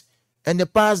acted and they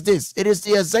passed this. It is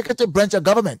the executive branch of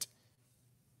government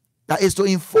that is to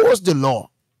enforce the law.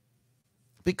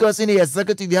 Because in the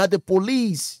executive, you have the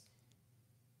police.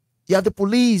 You have the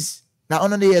police that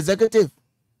under the executive.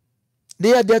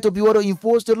 They are there to be able to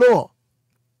enforce the law.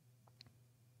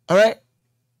 All right?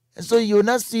 And so you will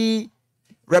not see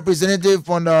representatives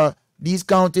from these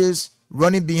counties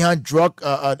running behind drug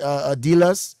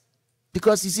dealers,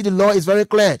 because you see the law is very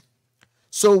clear.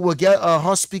 So we'll get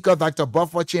House Speaker Dr.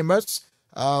 Buffer Chambers.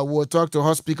 We'll talk to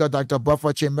House Speaker Dr.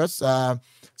 Buffer Chambers.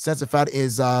 Since the fact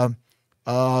is the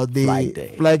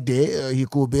Flag Day, he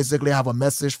could basically have a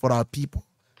message for our people.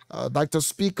 Dr.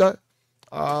 Speaker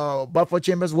Buffer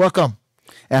Chambers, welcome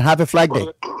and happy Flag Day.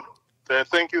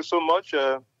 Thank you so much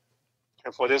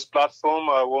for this platform.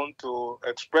 I want to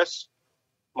express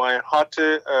my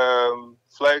hearty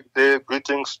Flag Day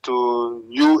greetings to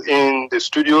you in the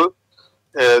studio,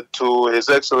 to His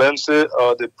Excellency,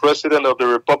 the President of the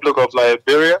Republic of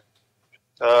Liberia.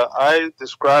 I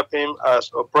describe him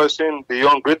as a person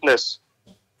beyond greatness.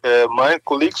 My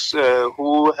colleagues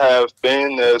who have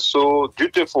been so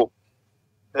dutiful,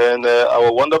 and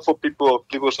our wonderful people of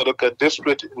Plibo Sadoka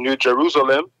District, New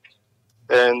Jerusalem,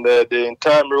 and the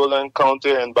entire Maryland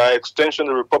County, and by extension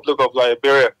the Republic of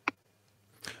Liberia.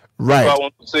 Right. So I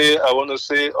want to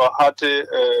say a hearty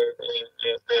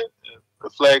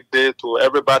Flag Day to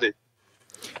everybody.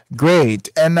 Great.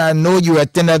 And I know you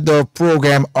attended the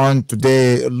program on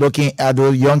today, looking at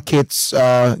those young kids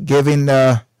giving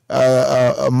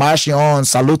marching on,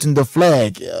 saluting the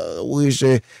flag, which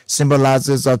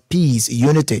symbolizes peace,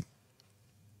 unity.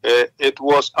 It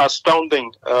was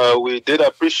astounding. We did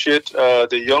appreciate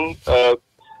the young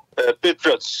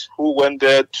patriots who went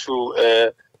there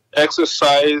to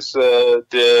exercise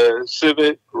their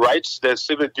civil rights, their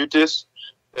civic duties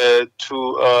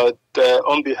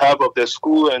on behalf of the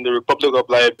school and the Republic of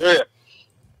Liberia.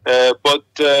 But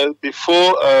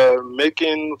before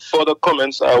making further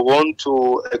comments, I want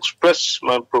to express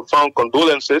my profound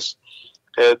condolences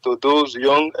to those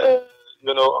young,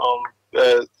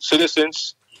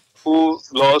 citizens who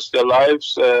lost their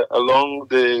lives along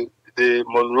the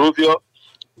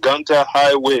Monrovia-Ganta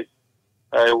Highway.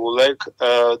 I would like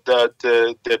that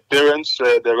the parents,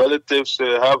 the relatives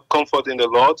have comfort in the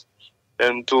Lord.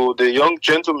 And to the young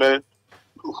gentleman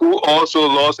who also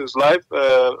lost his life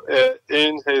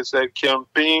in his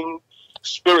campaign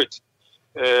spirit,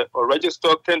 a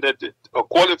registered candidate, a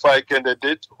qualified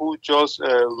candidate who just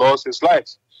lost his life.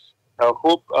 I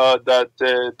hope that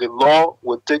the law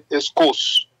will take its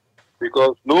course,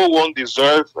 because no one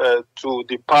deserves to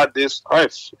depart this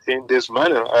earth in this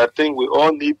manner. I think we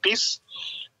all need peace.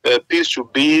 Peace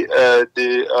should be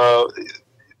the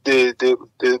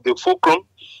fulcrum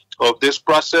of this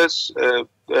process.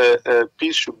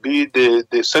 Peace should be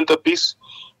the centerpiece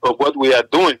of what we are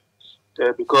doing.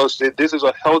 because this is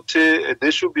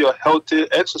this should be a healthy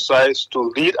exercise to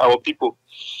lead our people.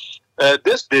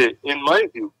 This day, in my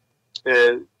view,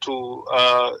 to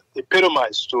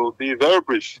epitomize, to be very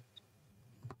brief,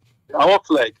 our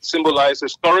flag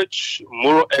symbolizes courage,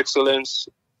 moral excellence,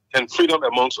 and freedom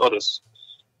amongst others.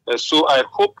 So I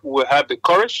hope we'll have the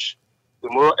courage, the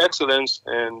moral excellence,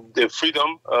 and the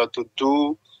freedom to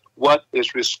do what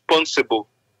is responsible.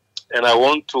 And I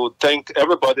want to thank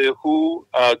everybody who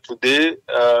today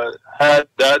had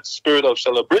that spirit of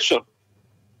celebration.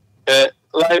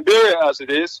 Liberia, as it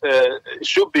is,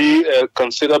 should be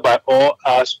considered by all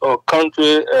as a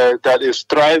country that is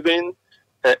thriving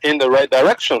in the right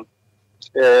direction.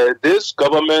 This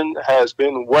government has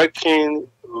been working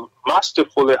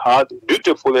masterfully hard,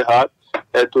 beautifully hard,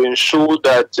 to ensure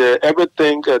that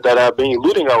everything that have been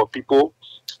eluding our people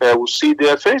will see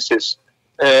their faces.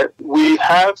 We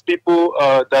have people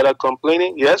that are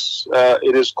complaining. Yes,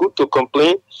 it is good to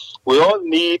complain. We all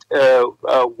need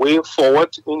a way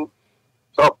forward in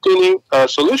obtaining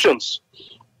solutions.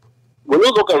 When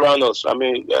you look around us, I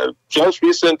mean, just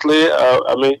recently,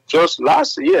 just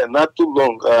last year, not too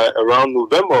long, around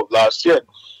November of last year,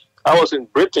 I was in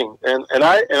Britain, and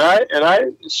I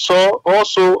saw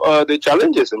also the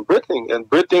challenges in Britain. And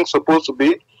Britain supposed to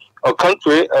be a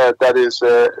country that is,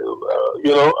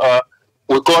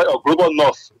 we call it a global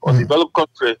north or developed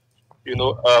country.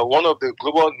 One of the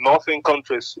global northern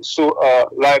countries. So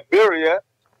Liberia,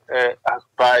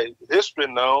 by history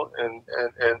now, and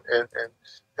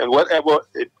whatever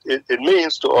it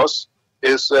means to us,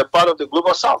 is part of the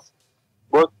global south.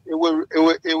 But it will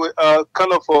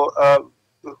kind of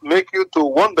make you to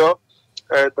wonder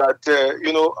that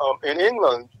in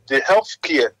England, the health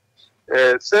care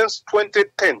since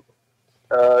 2010,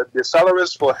 the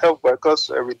salaries for health workers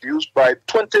are reduced by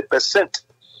 20%,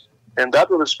 and that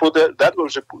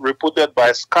was reported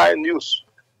by Sky News.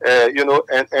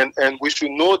 And we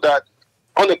should know that,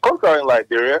 on the contrary, in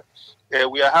Liberia,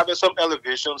 we are having some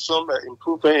elevation, some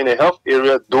improvement in the health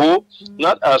area, though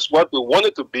not as what we want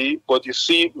it to be. But you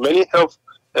see, many health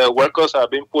workers are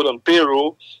being put on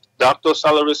payroll. Doctor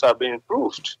salaries are being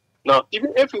improved. Now,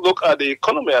 even if you look at the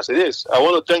economy as it is, I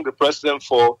want to thank the president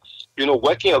for,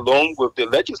 working along with the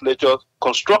legislature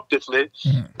constructively,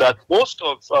 that most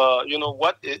of,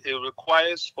 what it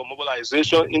requires for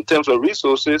mobilization in terms of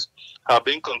resources have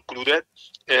been concluded.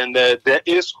 And there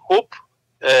is hope,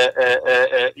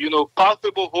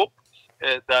 palpable hope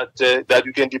that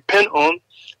you can depend on,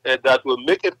 that will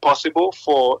make it possible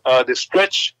for the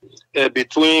stretch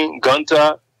between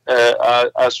Ganta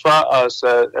as far as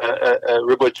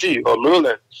Ribochi or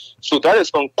Maryland. So that is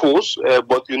on course,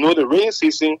 but the rain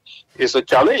season is a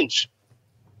challenge.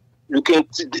 You can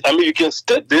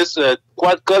state this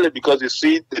quite clearly because you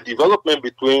see the development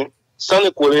between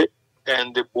Saniquale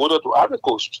and the border to Ivory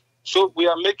Coast. So we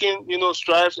are making,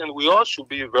 strides, and we all should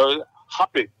be very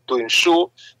happy to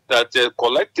ensure that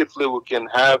collectively we can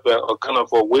have a kind of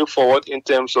a way forward in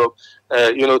terms of,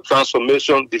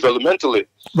 transformation developmentally.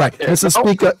 Right.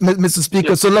 Mr.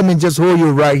 Speaker, so let me just hold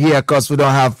you right here because we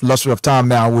don't have luxury of time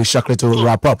now. We're shortly to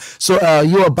wrap up. So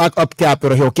you're back up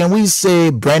Capitol Hill. Can we say,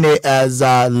 Brenda, as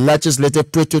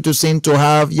legislative to seem to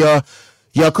have your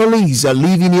colleagues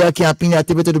leaving your campaign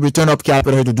activity to return up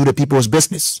Capitol Hill to do the people's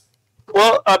business?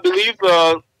 Well, I believe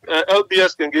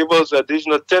LBS can give us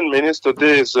additional 10 minutes.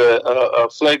 Today is a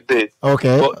flag day.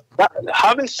 Okay. But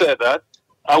having said that,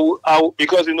 I will,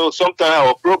 because sometimes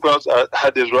our programs are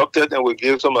disrupted and we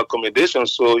give some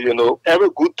accommodations. So every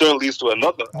good turn leads to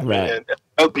another. Right. And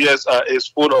LBS is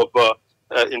full of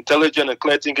intelligent and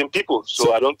clear-thinking people.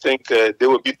 So I don't think there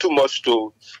will be too much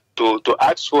to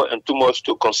ask for and too much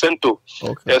to consent to.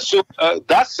 Okay. So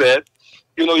that said,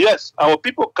 yes, our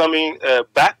people coming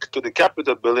back to the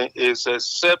Capitol building is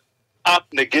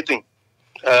self-abnegating.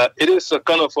 It is a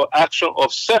kind of action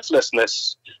of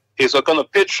selflessness. It's a kind of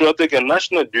patriotic and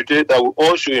national duty that we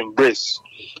all should embrace.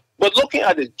 But looking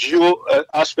at the geo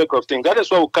aspect of things, that is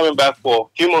why we're coming back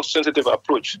for human-sensitive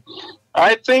approach.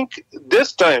 I think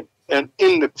this time and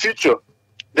in the future,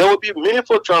 there will be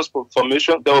meaningful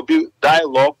transformation. There will be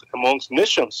dialogue amongst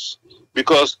nations.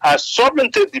 Because as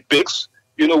sovereignty depicts,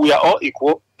 we are all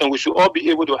equal, and we should all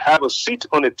be able to have a seat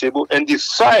on the table and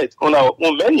decide on our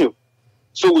own menu.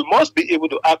 So we must be able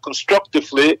to act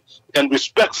constructively and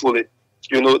respectfully.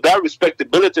 That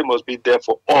respectability must be there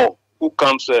for all who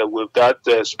comes with that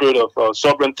spirit of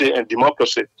sovereignty and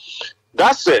democracy.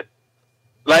 That said,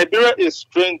 Liberia is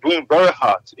doing very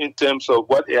hard in terms of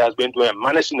what it has been doing and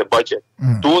managing the budget.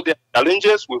 Though there are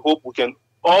challenges, we hope we can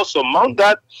also mount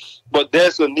that, but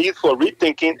there's a need for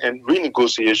rethinking and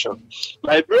renegotiation.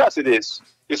 Liberia, as it is,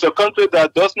 It's a country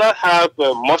that does not have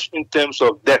much in terms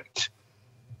of debt.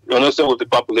 You understand, with the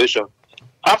population.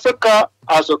 Africa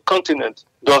as a continent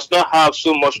does not have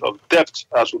so much of debt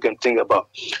as we can think about.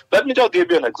 Let me just give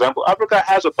you an example. Africa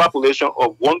has a population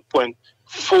of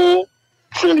 1.4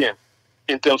 trillion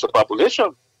in terms of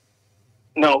population.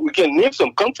 Now, we can name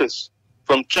some countries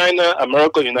from China,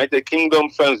 America, United Kingdom,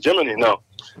 France, Germany. Now,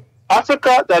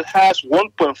 Africa that has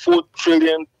 1.4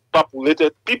 trillion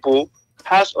populated people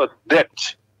has a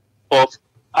debt of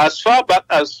as far back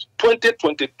as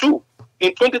 2022.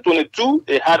 In 2022,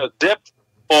 it had a debt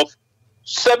of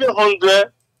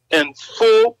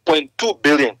 704.2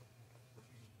 billion.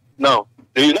 Now,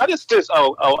 the United States,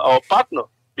 our partner,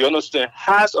 you understand,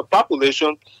 has a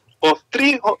population of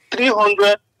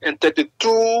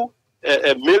 332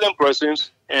 million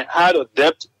persons and had a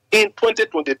debt in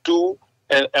 2022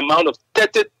 an amount of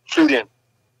 30 trillion.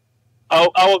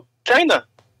 Our China,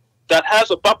 that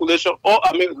has a population,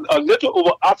 a little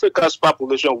over Africa's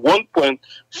population,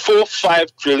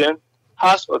 1.45 trillion,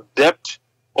 has a debt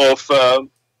of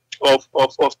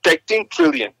 13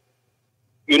 trillion.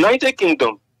 United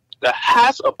Kingdom, that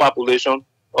has a population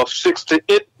of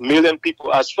 68 million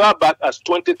people as far back as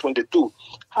 2022,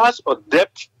 has a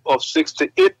debt of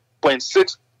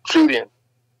 68.6 trillion.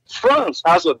 France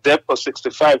has a debt of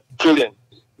 65 trillion.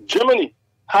 Germany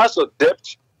has a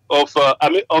debt France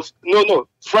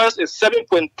is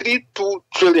 7.32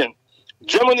 trillion.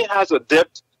 Germany has a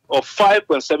debt of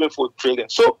 5.74 trillion.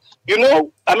 So, we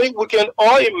can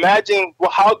all imagine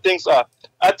how things are.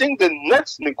 I think the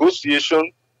next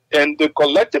negotiation and the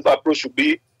collective approach should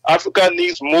be Africa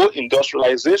needs more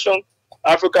industrialization.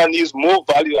 Africa needs more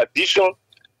value addition.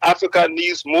 Africa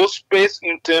needs more space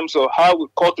in terms of how we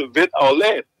cultivate our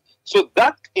land. So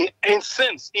that, in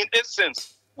essence,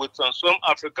 will transform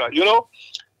Africa.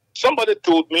 Somebody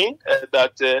told me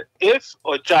that if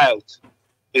a child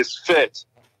is fed,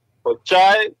 a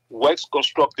child works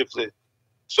constructively.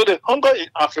 So the hunger in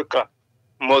Africa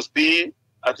must be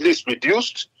at least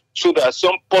reduced so that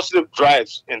some positive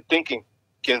drives in thinking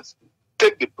can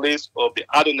take the place of the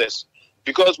idleness.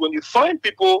 Because when you find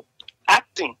people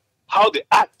acting how they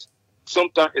act,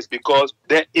 sometimes it's because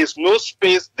there is no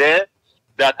space there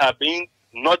that have been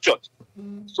nurtured.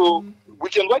 So we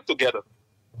can work together.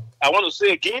 I want to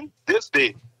say again, this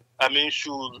day,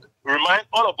 should remind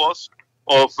all of us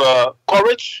of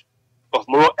courage, of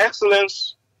moral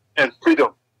excellence, and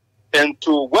freedom. And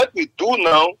to what we do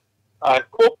now, I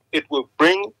hope it will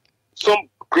bring some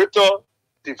greater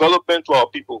development to our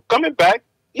people. Coming back,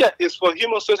 it's for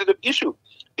human-sensitive issues.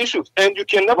 And you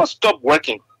can never stop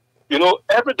working.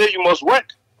 Every day you must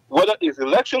work, whether it's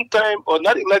election time or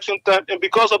not election time, and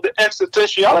because of the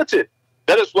existentiality.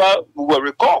 That is why we were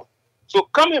recalled. So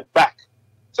coming back,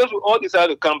 since we all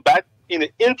decided to come back in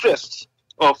the interest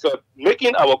of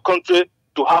making our country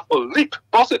to have a leap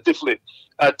positively,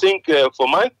 I think for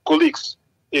my colleagues,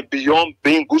 beyond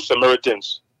being good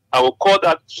Samaritans, I will call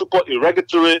that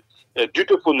supererogatory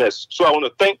dutifulness. So I want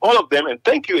to thank all of them and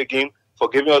thank you again for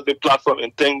giving us the platform,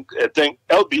 and thank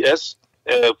LBS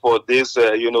for this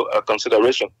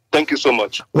consideration. Thank you so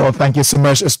much. Well, thank you so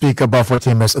much, Speaker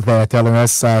Bafo-Timis, there telling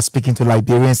us, speaking to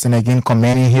Liberians, and again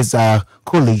commending his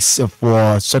colleagues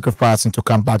for sacrificing to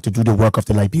come back to do the work of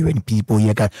the Liberian people.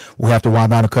 We have to wind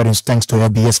down the curtains. Thanks to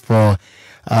LBS for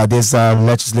this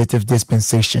legislative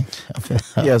dispensation.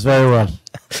 Yes, very well.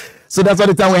 So that's all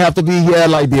the time we have to be here,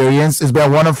 Liberians. It's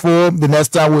been wonderful. The next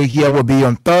time we're here will be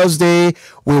on Thursday.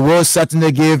 We will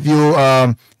certainly give you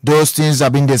those things that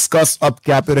have been discussed up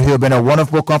Capitol Hill. Been a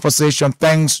wonderful conversation.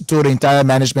 Thanks to the entire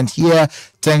management here.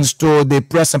 Thanks to the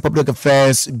Press and Public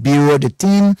Affairs Bureau, the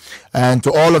team, and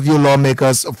to all of you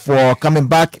lawmakers for coming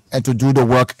back and to do the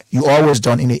work you always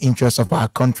done in the interest of our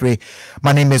country.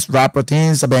 My name is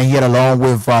Rappertins. I've been here along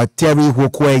with Terry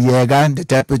Hukwe Yega, the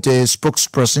Deputy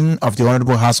Spokesperson of the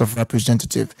Honorable House of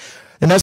Representatives.